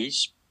up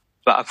trees,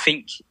 but I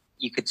think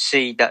you could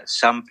see that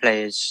some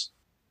players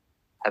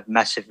have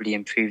massively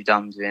improved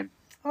under him.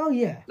 Oh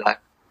yeah,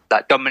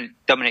 like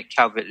Dominic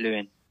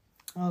Calvert-Lewin.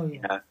 Oh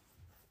yeah.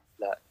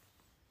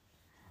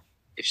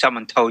 If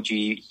someone told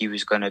you he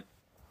was going to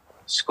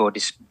score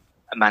this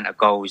amount of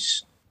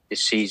goals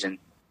this season,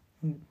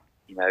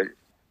 you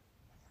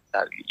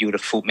would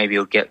have thought maybe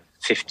he'll get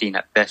 15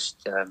 at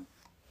best.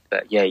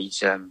 But yeah,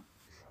 he's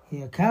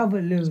Yeah,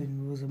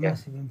 Calvert-Lewin was a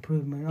massive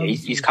improvement. Yeah,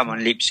 he's come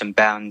on leaps and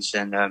bounds,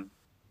 and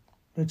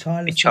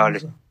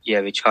Richarlison.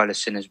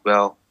 Richarlison as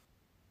well.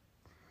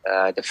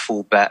 The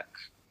fullback,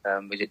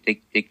 was it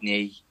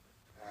Digny?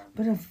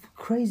 But the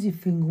crazy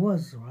thing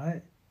was,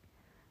 right,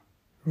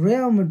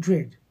 Real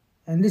Madrid,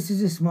 and this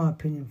is just my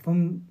opinion,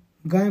 from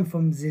going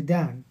from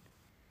Zidane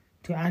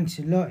to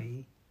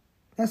Ancelotti,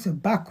 that's a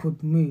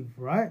backward move,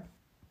 right?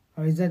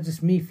 Or is that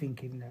just me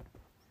thinking that?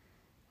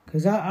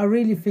 Because I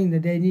really think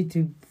that they need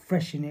to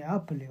freshen it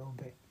up a little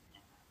bit.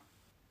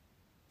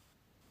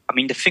 I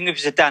mean, the thing with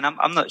Zidane,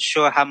 I'm not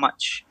sure how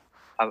much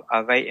I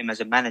rate him as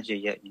a manager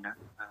yet, you know.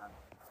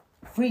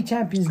 3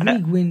 Champions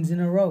League wins in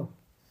a row.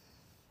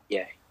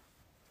 Yeah,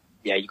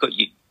 you got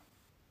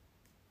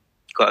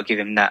to give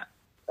him that.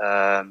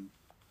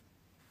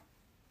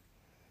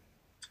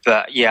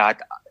 But yeah,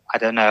 I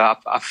don't know.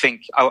 I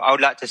think I would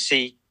like to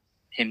see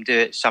him do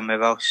it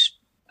somewhere else,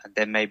 and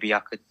then maybe I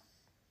could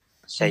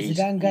say he's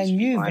one of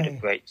the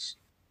greats.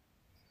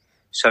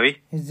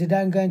 Sorry? Is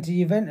Zidane going to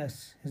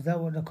Juventus? Is that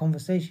what the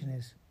conversation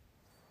is?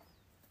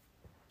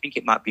 I think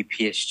it might be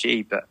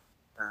PSG, but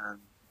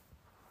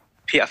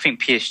I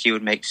think PSG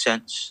would make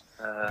sense.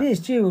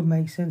 PSG would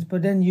make sense,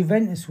 but then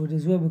Juventus would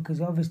as well, because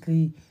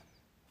obviously...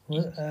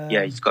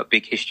 he's got a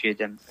big history of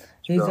them.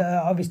 He's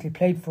obviously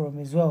played for him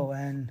as well,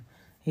 and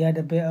he had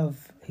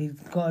he's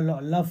got a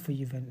lot of love for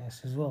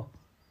Juventus as well.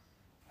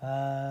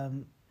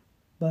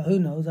 But who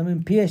knows? I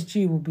mean,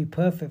 PSG will be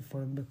perfect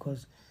for him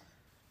because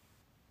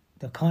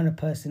the kind of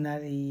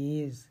personality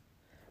he is,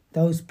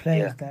 those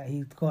players that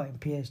he's got in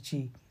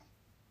PSG,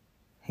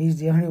 he's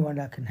the only one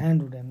that can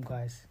handle them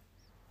guys.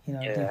 You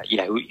know.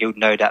 He'll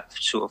know that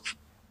sort of,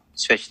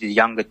 especially the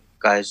younger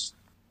guys.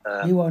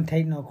 He won't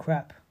take no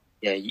crap.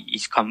 Yeah,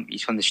 he's from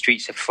the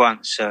streets of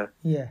France, so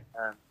he'll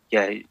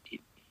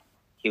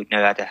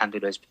know how to handle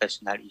those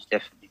personalities,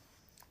 definitely.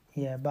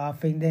 Yeah, but I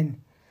think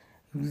then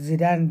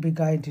Zidane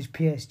going to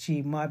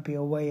PSG might be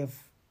a way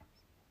of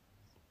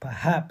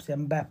perhaps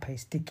Mbappe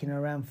sticking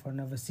around for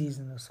another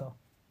season or so.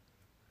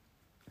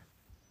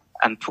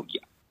 And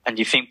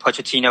you think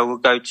Pochettino will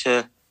go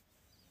to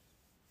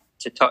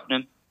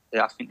Tottenham?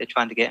 I think they're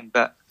trying to get him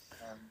back.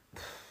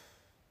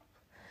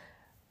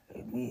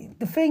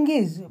 The thing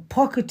is,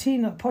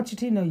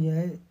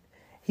 Pochettino,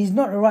 he's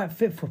not the right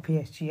fit for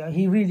PSG.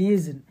 He really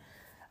isn't.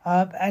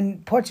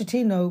 And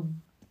Pochettino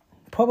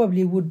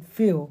probably would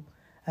feel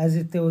as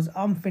if there was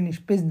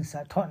unfinished business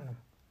at Tottenham,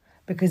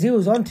 because he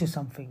was onto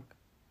something.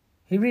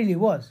 He really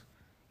was.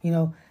 You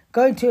know,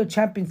 going to a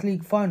Champions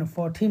League final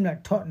for a team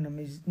like Tottenham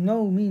is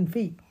no mean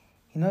feat.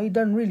 You know, he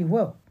done really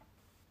well.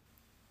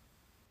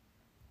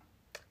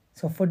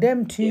 So for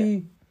them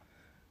to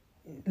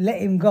let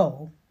him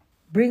go,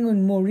 bring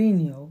on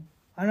Mourinho,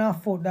 and I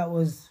thought that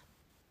was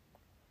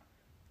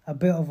a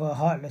bit of a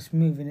heartless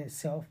move in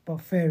itself,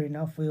 but fair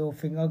enough. We all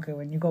think, okay,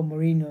 when you got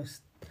Mourinho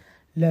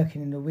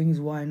lurking in the wings,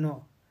 why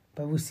not?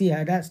 But we'll see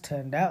how that's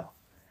turned out.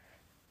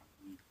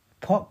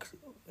 Poch,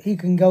 he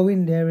can go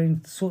in there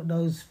and sort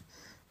those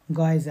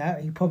guys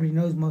out. He probably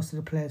knows most of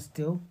the players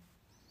still.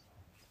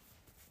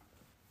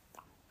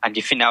 And do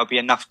you think that would be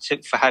enough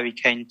for Harry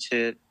Kane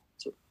to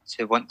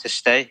want to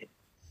stay?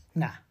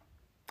 Nah.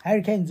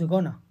 Harry Kane's a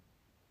goner.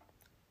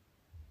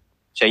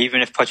 So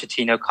even if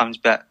Pochettino comes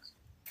back,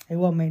 it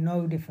won't make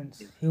no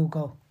difference. He'll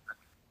go.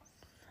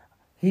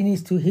 He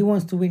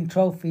wants to win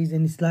trophies,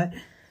 and it's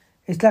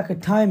like a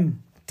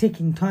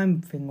ticking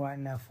time thing right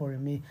now for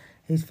him.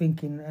 He's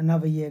thinking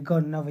another year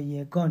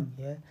gone,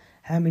 yeah?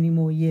 How many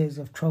more years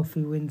of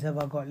trophy wins have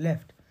I got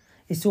left?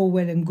 It's all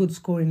well and good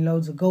scoring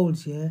loads of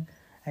goals, yeah,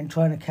 and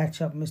trying to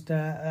catch up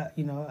Mr.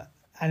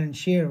 Alan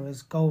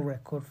Shearer's goal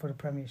record for the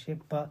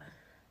Premiership, but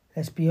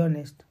let's be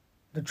honest,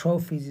 the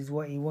trophies is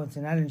what he wants,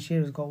 and Alan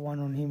Shearer's got one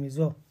on him as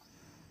well.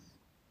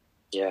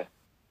 Yeah,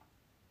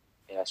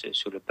 that's what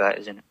it's all about,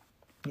 isn't it?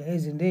 Yeah, it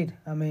is indeed.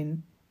 I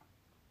mean,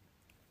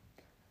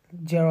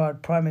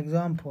 Gerrard, prime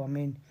example. I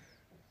mean,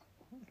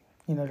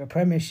 the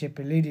Premiership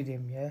eluded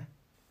him, yeah?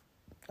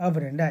 Other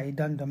than that, he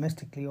done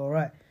domestically all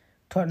right.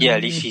 Tottenham,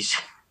 at least he's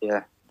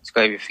got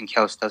everything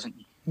else, doesn't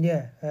he?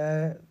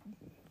 Yeah,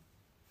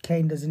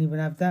 Kane doesn't even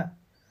have that.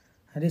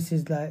 And this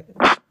is like,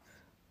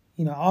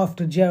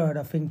 after Gerrard,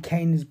 I think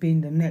Kane has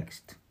been the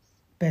next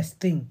best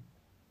thing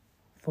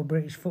for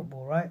British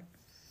football, right?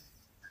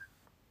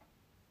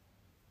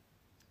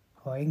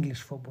 Or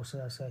English football,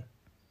 should I say.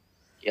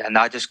 Yeah, and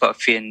I just got a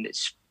feeling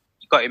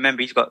you got to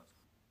remember he's got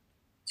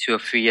 2 or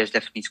 3 years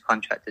left in his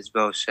contract as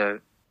well. So,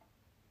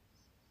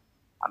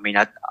 I mean,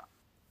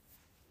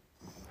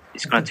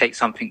 it's going to take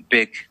something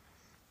big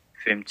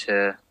for him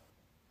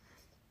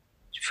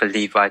for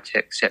Levi to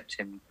accept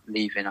him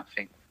leaving, I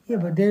think. Yeah,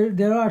 but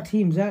there are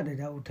teams out there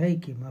that will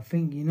take him. I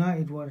think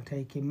United want to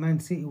take him, Man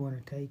City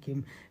want to take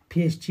him,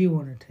 PSG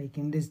want to take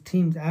him. There's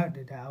teams out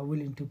there that are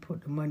willing to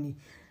put the money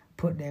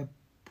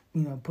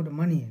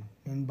in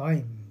and buy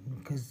him,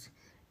 because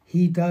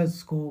he does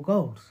score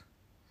goals.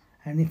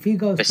 And if he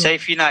goes... But say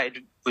if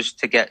United was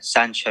to get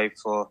Sancho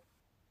for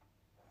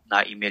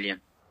 90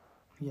 million,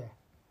 yeah,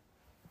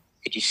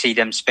 could you see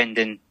them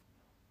spending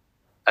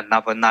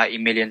another 90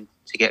 million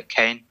to get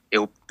Kane.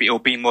 It'll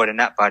be more than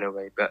that, by the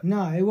way. But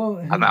no, it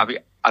won't.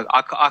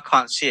 I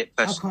can't see it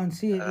I personally. can't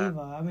see it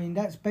either. I mean,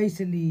 that's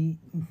basically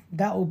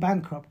that will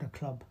bankrupt the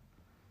club.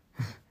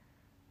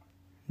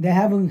 They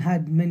haven't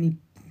had many,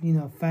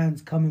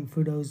 fans coming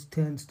through those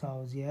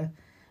turnstiles, in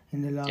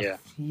the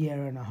last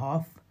year and a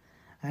half,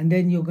 and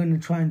then you're going to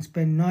try and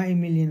spend 90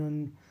 million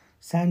on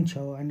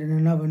Sancho, and then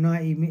another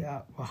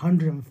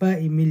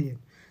 130 million.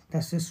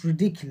 That's just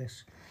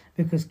ridiculous,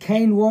 because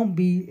Kane won't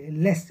be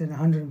less than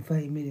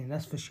 130 million.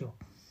 That's for sure.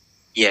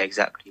 Yeah,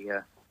 exactly.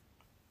 Yeah.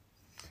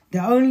 The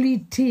only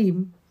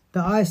team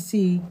that I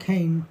see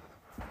Kane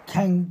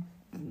can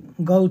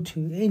go to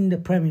in the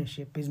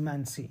Premiership is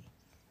Man City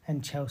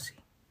and Chelsea.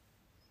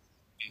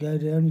 They're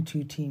the only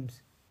two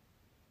teams.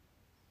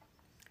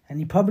 And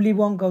he probably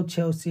won't go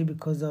Chelsea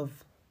because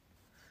of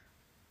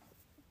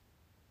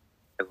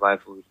the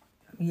rivalry.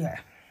 Yeah.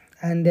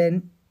 And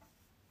then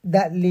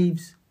that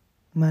leaves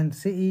Man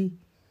City,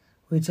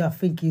 which I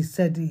think he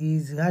said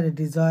he's had a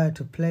desire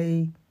to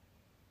play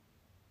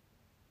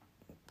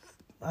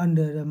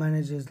under the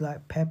managers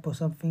like Pep or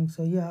something.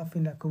 So, I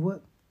think that could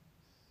work.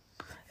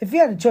 If you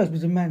had a choice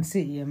between Man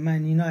City and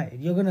Man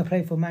United, you're going to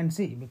play for Man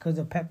City because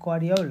of Pep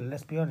Guardiola,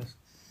 let's be honest.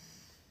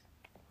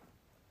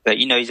 But,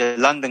 he's a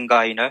London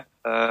guy,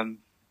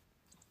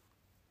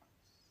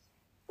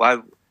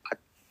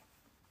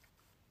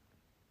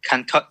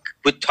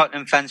 would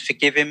Tottenham fans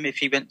forgive him if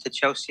he went to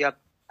Chelsea? I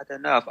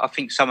don't know. I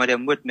think some of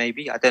them would,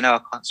 maybe. I don't know.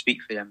 I can't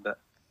speak for them, but...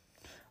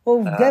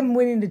 Well, them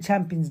winning the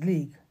Champions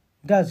League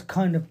does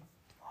kind of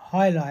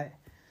highlight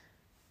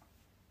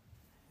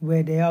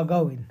where they are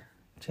going,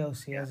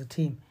 Chelsea, as a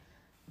team.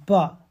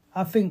 But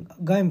I think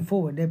going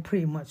forward, they're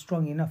pretty much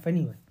strong enough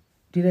anyway.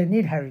 Do they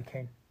need Harry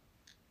Kane?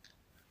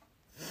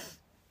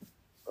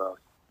 Well,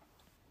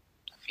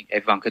 I think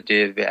everyone could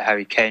do a bit of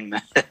Harry Kane,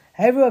 man.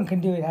 Everyone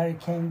can do it, Harry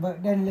Kane,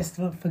 but then let's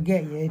not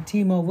forget,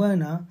 Timo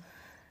Werner,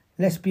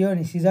 let's be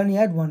honest, he's only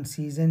had one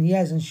season. He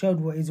hasn't showed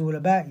what he's all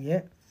about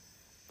yet.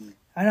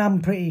 And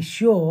I'm pretty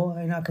sure,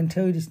 and I can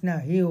tell you this now,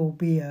 he'll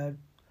be a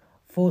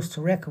force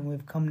to reckon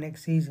with come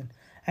next season.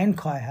 And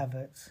Kai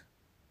Havertz.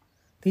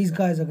 These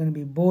guys are going to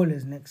be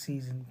ballers next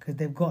season because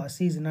they've got a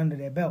season under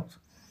their belts.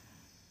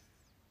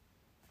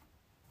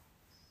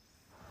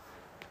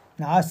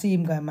 Now, I see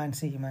him going Man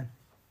City, man.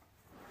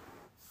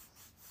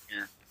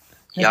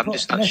 Yeah, I'm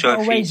just not sure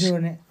if he's...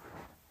 On it.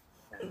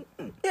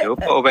 Yeah, we'll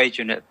put a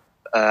wager on it.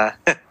 I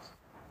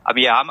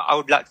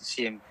would like to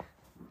see him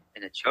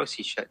in a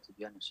Chelsea shirt, to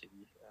be honest with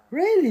you.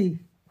 Really?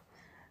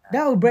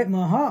 That would break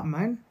my heart,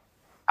 man.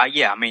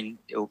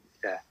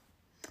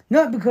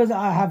 Not because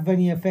I have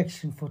any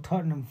affection for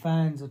Tottenham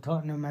fans or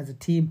Tottenham as a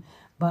team,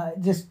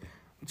 but just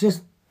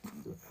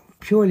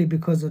purely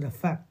because of the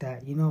fact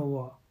that, you know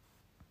what,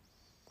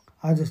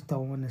 I just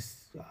don't want to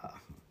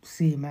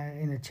see him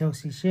in a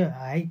Chelsea shirt.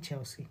 I hate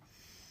Chelsea.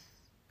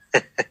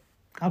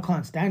 I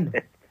can't stand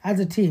them. As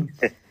a team,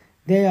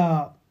 they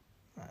are,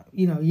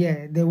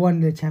 they won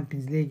the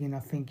Champions League, and I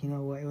think, it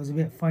was a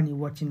bit funny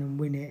watching them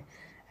win it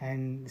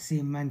and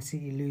seeing Man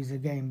City lose a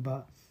game,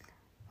 but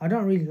I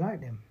don't really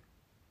like them.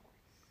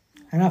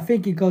 And I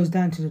think it goes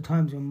down to the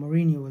times when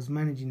Mourinho was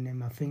managing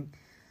them. I think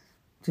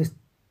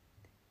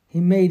he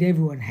made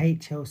everyone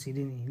hate Chelsea,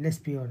 didn't he? Let's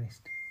be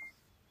honest.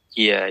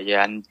 Yeah,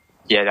 and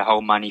the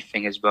whole money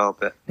thing as well.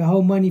 But the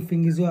whole money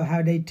thing as well,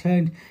 how they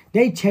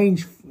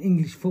changed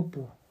English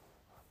football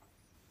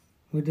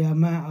with the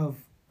amount of...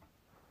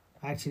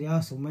 Actually,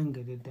 Arsene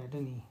Wenger did that,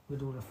 didn't he?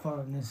 With all the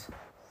foreigners.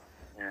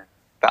 Yeah,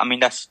 but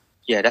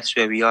that's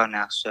where we are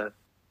now. So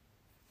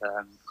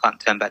can't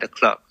turn back the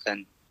clock.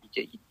 And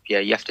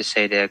you have to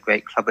say they're a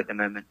great club at the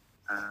moment.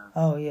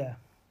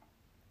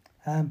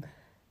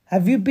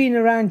 Have you been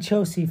around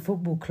Chelsea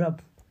Football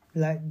Club,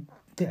 like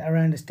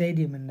around the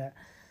stadium and that?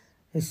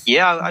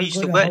 I used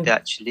to work there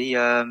actually.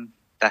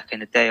 Back in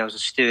the day, I was a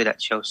steward at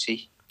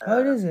Chelsea.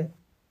 Is it?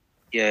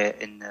 Yeah,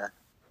 in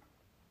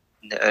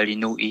the early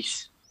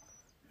noughties.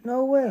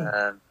 No way.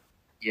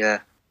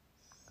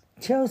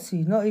 Chelsea,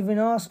 not even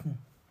Arsenal.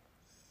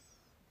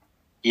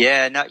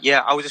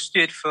 I was a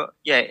steward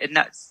and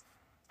that's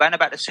around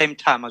about the same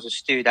time I was a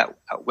steward at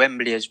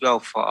Wembley as well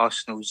for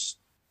Arsenal's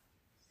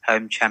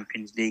home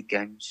Champions League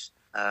games.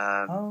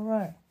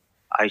 Right.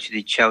 I used to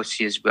do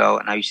Chelsea as well,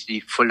 and I used to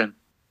do Fulham.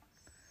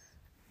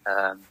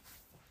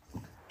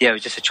 It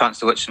was just a chance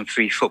to watch some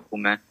free football,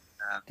 man.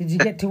 Did you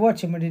get to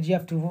watch them, or did you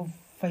have to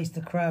face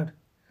the crowd?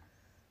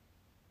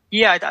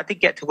 Yeah, I did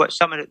get to watch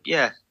some of it.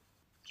 Yeah,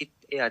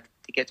 I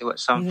did get to watch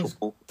some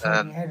football.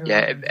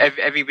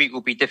 Every week will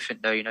be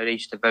different, though. They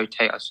used to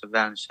rotate us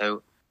around.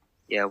 So,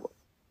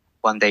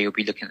 one day you'll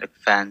be looking at the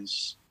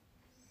fans.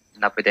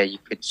 Another day you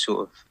could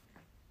sort of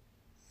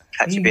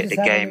catch a bit of the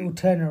game. You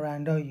just have a little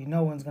turnaround, don't you?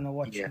 No one's going to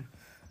watch them.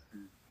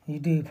 You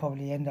do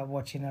probably end up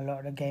watching a lot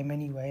of the game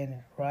anyway,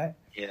 innit? Right?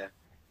 Yeah.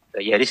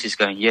 But this is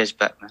going years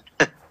back, man.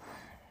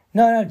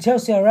 No,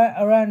 Chelsea,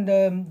 around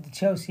the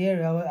Chelsea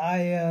area.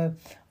 I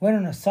went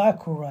on a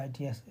cycle ride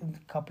a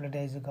couple of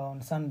days ago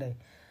on Sunday,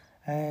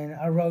 and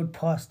I rode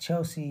past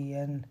Chelsea,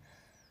 and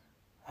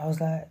I was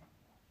like,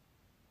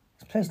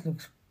 This place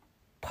looks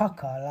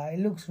pucker. Like, it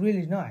looks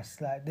really nice.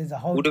 Like, there's a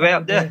hotel All the way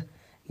up there.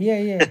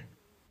 Yeah.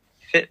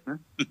 Fit, man.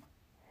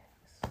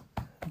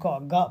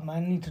 Got a gut,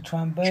 man. Need to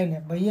try and burn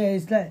it. But yeah,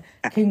 it's like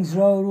King's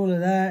Road, all of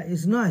that.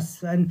 It's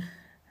nice. And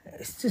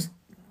it's just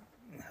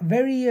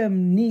very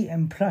neat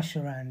and plush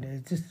around it.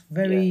 It's just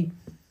very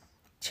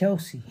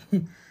Chelsea.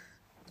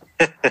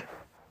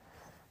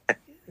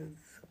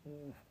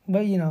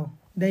 But, you know,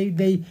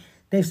 they've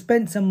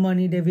spent some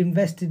money. They've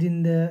invested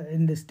in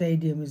the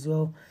stadium as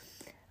well.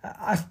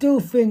 I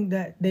still think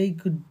that they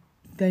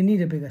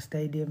need a bigger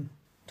stadium,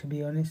 to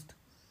be honest.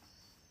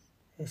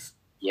 I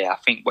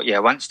think,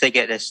 once they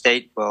get their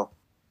stadium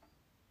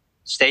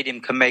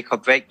can make or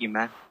break you,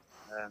 man.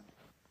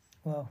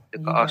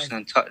 They've got Arsenal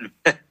and Tottenham.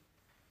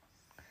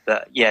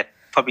 But yeah,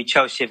 probably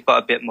Chelsea have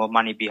got a bit more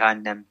money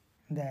behind them.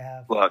 They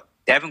have. Well,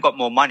 they haven't got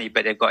more money,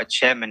 but they've got a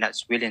chairman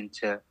that's willing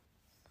to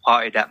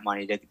party that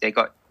money. They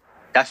got.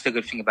 That's the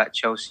good thing about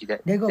Chelsea.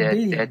 That they got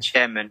their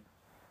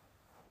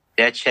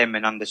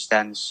chairman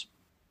understands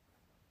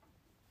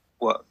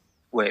what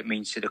it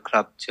means to the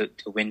club to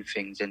win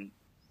things, and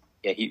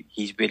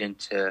he's willing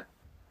to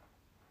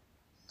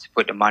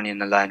put the money on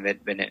the line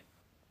when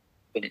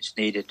it's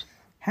needed.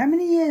 How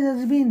many years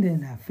has it been there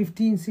now?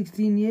 15,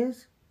 16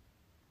 years?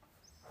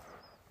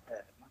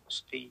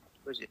 Must be,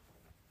 was it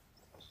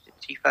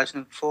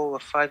 2004 or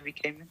 5 we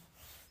came in?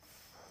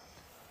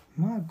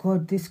 My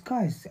God, this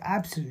guy's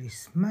absolutely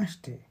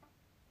smashed it.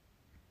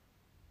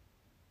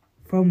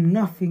 From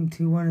nothing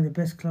to one of the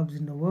best clubs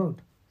in the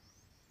world.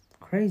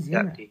 Crazy,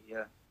 exactly,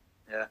 isn't it?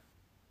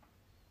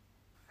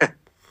 Yeah.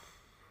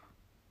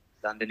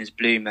 London is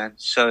blue, man.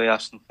 Sorry,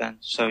 Arsenal fans.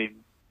 Sorry.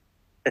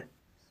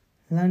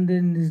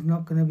 London is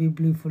not going to be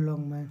blue for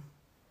long, man.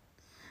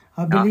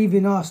 I believe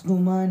in Arsenal,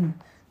 man.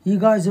 You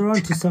guys are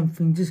onto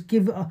something. Just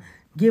give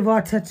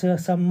Arteta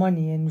some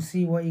money and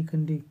see what he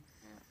can do.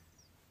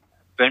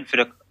 Brentford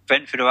are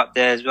up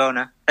there as well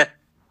now.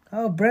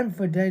 Oh,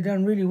 Brentford, they've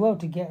done really well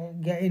to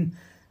get in.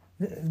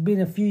 It's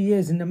been a few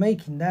years in the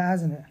making, that,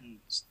 hasn't it?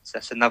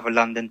 That's another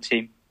London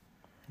team.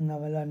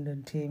 Another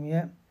London team,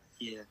 yeah.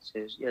 Yeah, so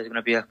there's going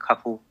to be a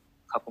couple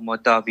more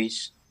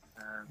derbies.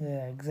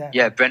 Yeah, exactly.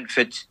 Yeah,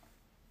 Brentford,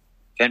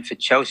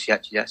 Chelsea.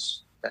 Actually,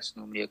 that's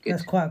normally a good.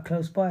 That's quite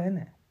close by, isn't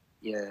it?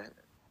 Yeah.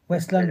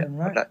 West London,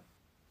 right?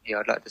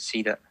 I'd like to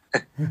see that.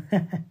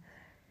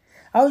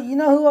 Oh, you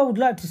know who I would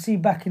like to see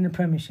back in the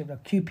Premiership?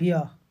 Like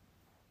QPR.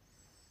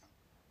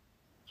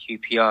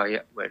 QPR,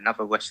 yeah, we're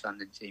another West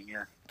London team,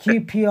 yeah.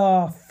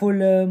 QPR,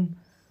 Fulham,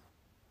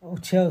 or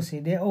Chelsea.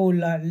 They're all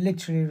like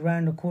literally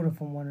around the corner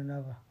from one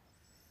another.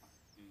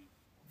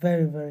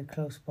 Very, very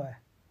close by.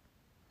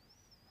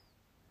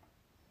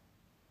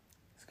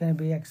 It's going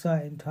to be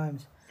exciting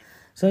times.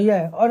 So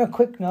yeah, on a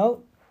quick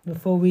note,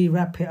 before we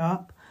wrap it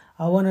up,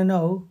 I want to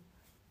know,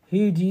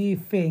 who do you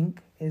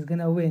think is going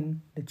to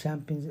win the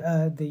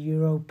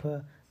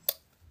Europa?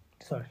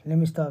 Sorry, let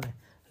me start there.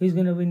 Who's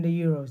going to win the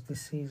Euros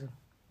this season?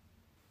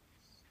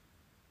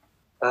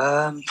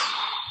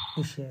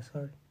 This year,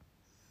 sorry.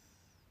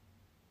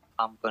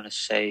 I'm going to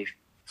say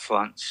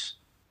France.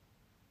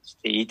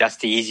 That's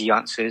the easy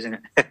answer, isn't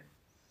it?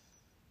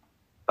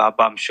 but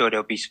I'm sure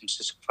there'll be some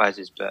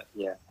surprises. But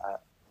yeah,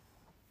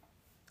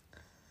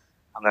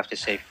 I'm going to have to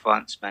say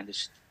France, man.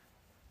 Just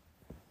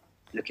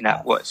looking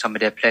at what some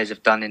of their players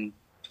have done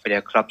for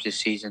their clubs this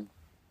season.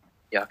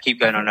 Yeah, I keep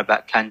going on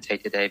about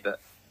Kante today, but...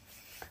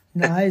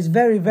 No, it's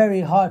very,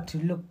 very hard to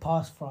look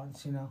past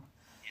France, you know.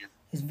 Yeah.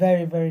 It's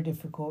very, very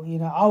difficult. You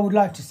know, I would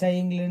like to say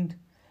England,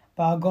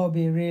 but I've got to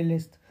be a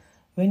realist.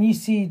 When you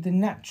see the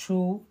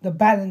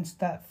balance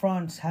that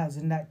France has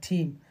in that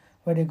team,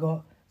 where they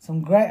got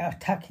some great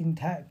attacking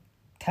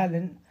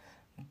talent,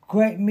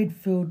 great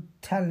midfield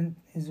talent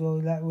as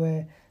well, like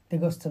where they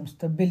got some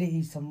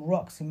stability, some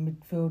rocks in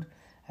midfield,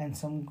 and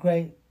some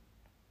great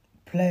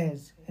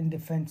players in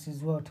defence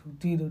as well to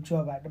do the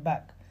job at the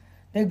back.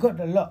 They've got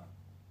a lot.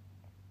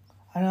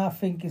 And I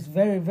think it's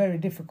very, very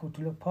difficult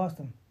to look past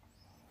them.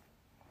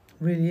 It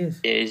really is.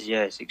 It is,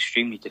 yeah. It's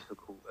extremely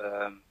difficult.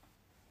 I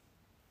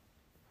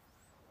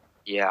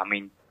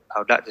mean, I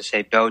would like to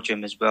say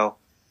Belgium as well.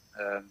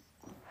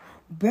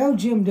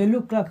 Belgium, they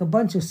look like a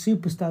bunch of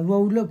superstars.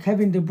 Well, look,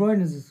 Kevin De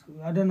Bruyne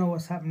I don't know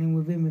what's happening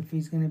with him, if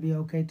he's going to be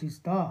okay to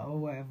start or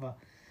whatever.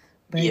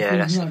 But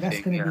if he's not,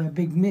 that's going to be a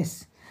big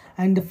miss.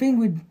 And the thing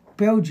with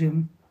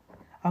Belgium,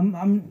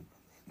 don't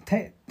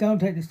take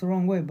this the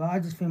wrong way, but I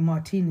just think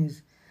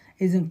Martinez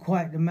isn't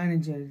quite the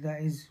manager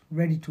that is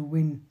ready to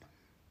win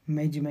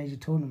major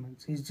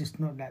tournaments. He's just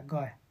not that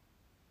guy.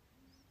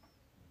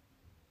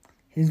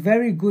 He's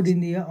very good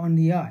on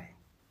the eye,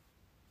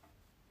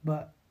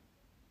 but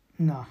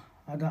no,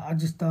 I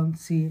just don't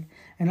see it.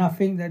 And I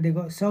think that they've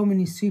got so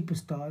many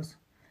superstars,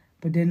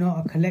 but they're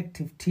not a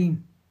collective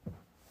team.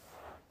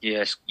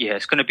 Yes,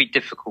 it's going to be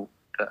difficult.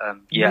 But I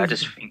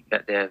just think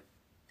that they're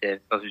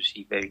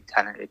obviously very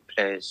talented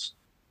players.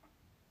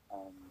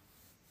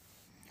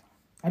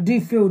 I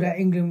do feel that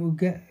England will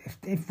get,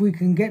 if we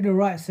can get the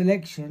right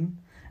selection,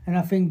 and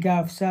I think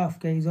Gareth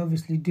Southgate is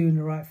obviously doing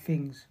the right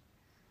things.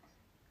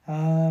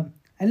 And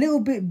a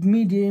little bit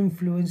media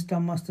influenced, I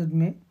must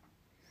admit.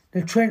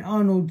 The Trent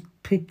Arnold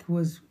pick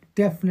was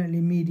definitely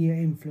media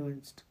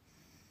influenced.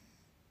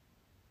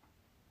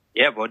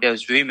 Yeah, well, there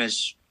was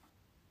rumours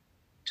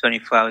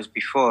 24 hours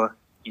before,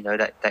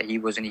 that he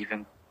wasn't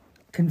even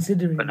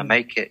Considering going to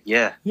make it.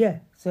 Yeah. Yeah,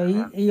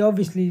 so he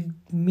obviously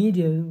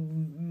media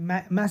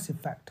massive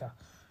factor,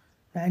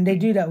 and they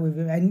do that with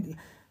him.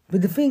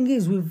 But the thing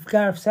is, with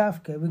Gareth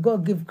Southgate, we've got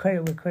to give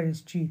credit where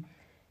credit's due.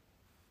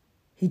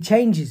 He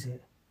changes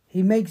it.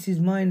 He makes his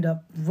mind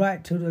up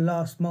right till the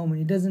last moment.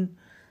 He doesn't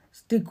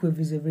stick with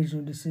his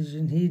original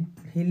decision.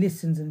 He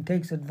listens and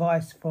takes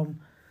advice from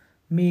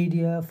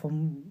media,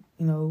 from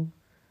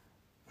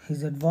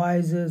his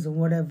advisors and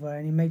whatever,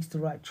 and he makes the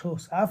right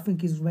choice. I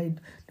think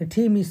the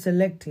team he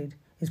selected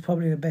is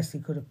probably the best he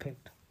could have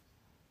picked.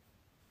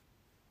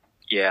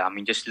 Yeah, I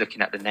mean, just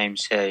looking at the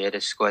names here,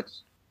 the squad.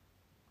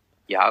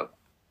 Yeah,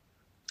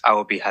 I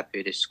will be happy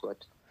with this squad.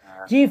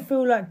 Do you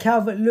feel like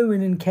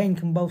Calvert-Lewin and Kane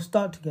can both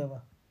start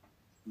together?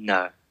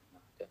 No.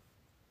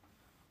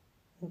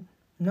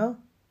 No?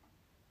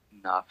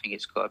 No, I think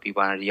it's got to be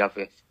one or the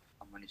other.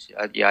 I'm honest.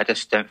 I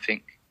just don't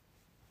think.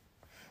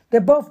 They're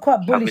both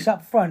quite bullish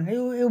up front.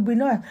 It'll be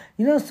nice.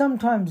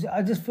 Sometimes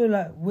I just feel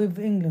like with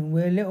England,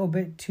 we're a little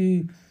bit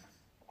too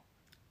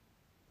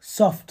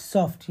soft,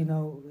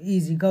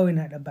 easy going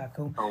at the back.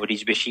 Oh,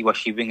 these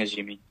wishy-washy wingers,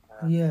 you mean?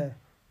 Yeah.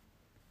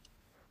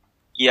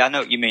 Yeah, I know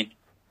what you mean.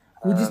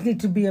 We just need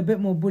to be a bit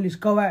more bullish.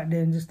 Go out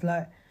there and just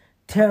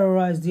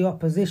terrorise the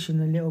opposition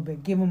a little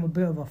bit. Give them a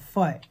bit of a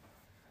fight,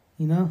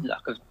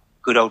 Like a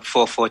good old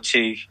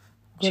 4-4-2,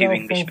 two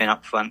Englishmen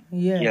up front.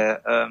 Yeah.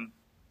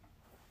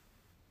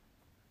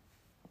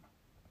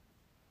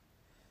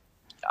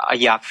 I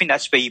think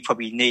that's where you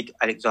probably need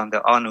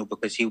Alexander-Arnold,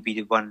 because he'll be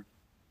the one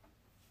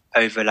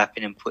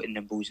overlapping and putting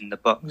the balls in the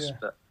box. Yeah.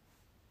 But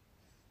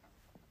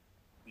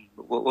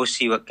we'll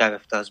see what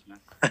Gareth does, man.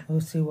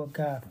 We'll see what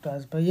Gareth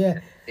does. But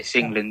yeah. It's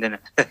England, isn't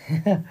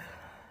it?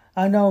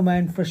 I know,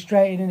 man.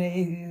 Frustrating, isn't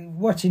it?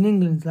 Watching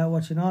England's like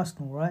watching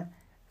Arsenal, right?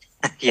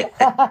 Yeah.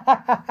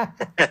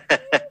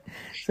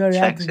 Sorry,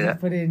 I had to just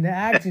put it in there.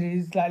 Actually,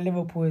 it's like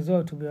Liverpool as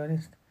well, to be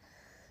honest.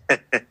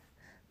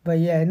 But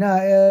yeah,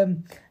 no,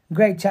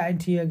 great chatting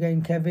to you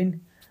again,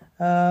 Kevin.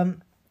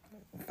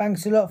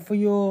 Thanks a lot for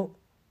your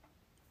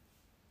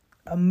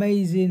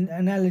amazing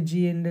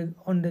analogy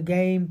on the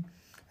game.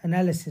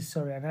 Analysis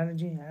and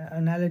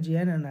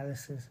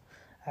analysis,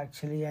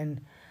 actually. And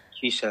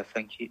thank you, sir.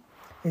 Thank you.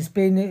 It's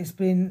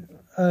been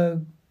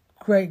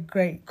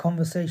great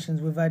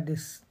conversations we've had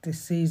this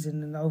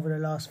season and over the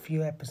last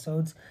few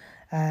episodes,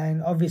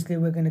 and obviously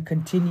we're going to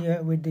continue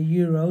it with the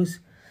Euros.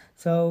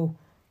 So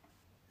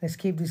let's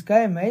keep this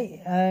going,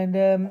 mate,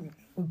 and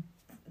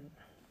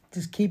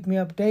just keep me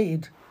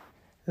updated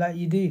like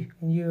you do,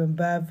 and you and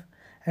Bav,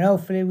 and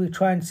hopefully we'll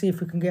try and see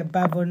if we can get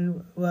Bav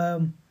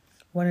on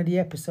one of the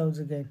episodes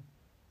again.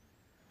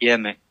 Yeah,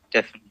 mate,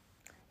 definitely.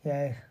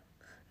 Yeah,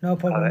 no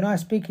problem. Right.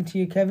 Nice speaking to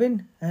you,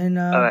 Kevin. And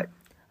all right,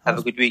 have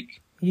a good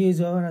week. You as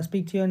well, and I'll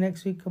speak to you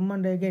next week on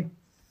Monday again.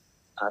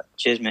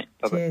 Cheers, mate.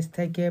 Bye-bye. Cheers.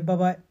 Take care.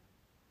 Bye-bye.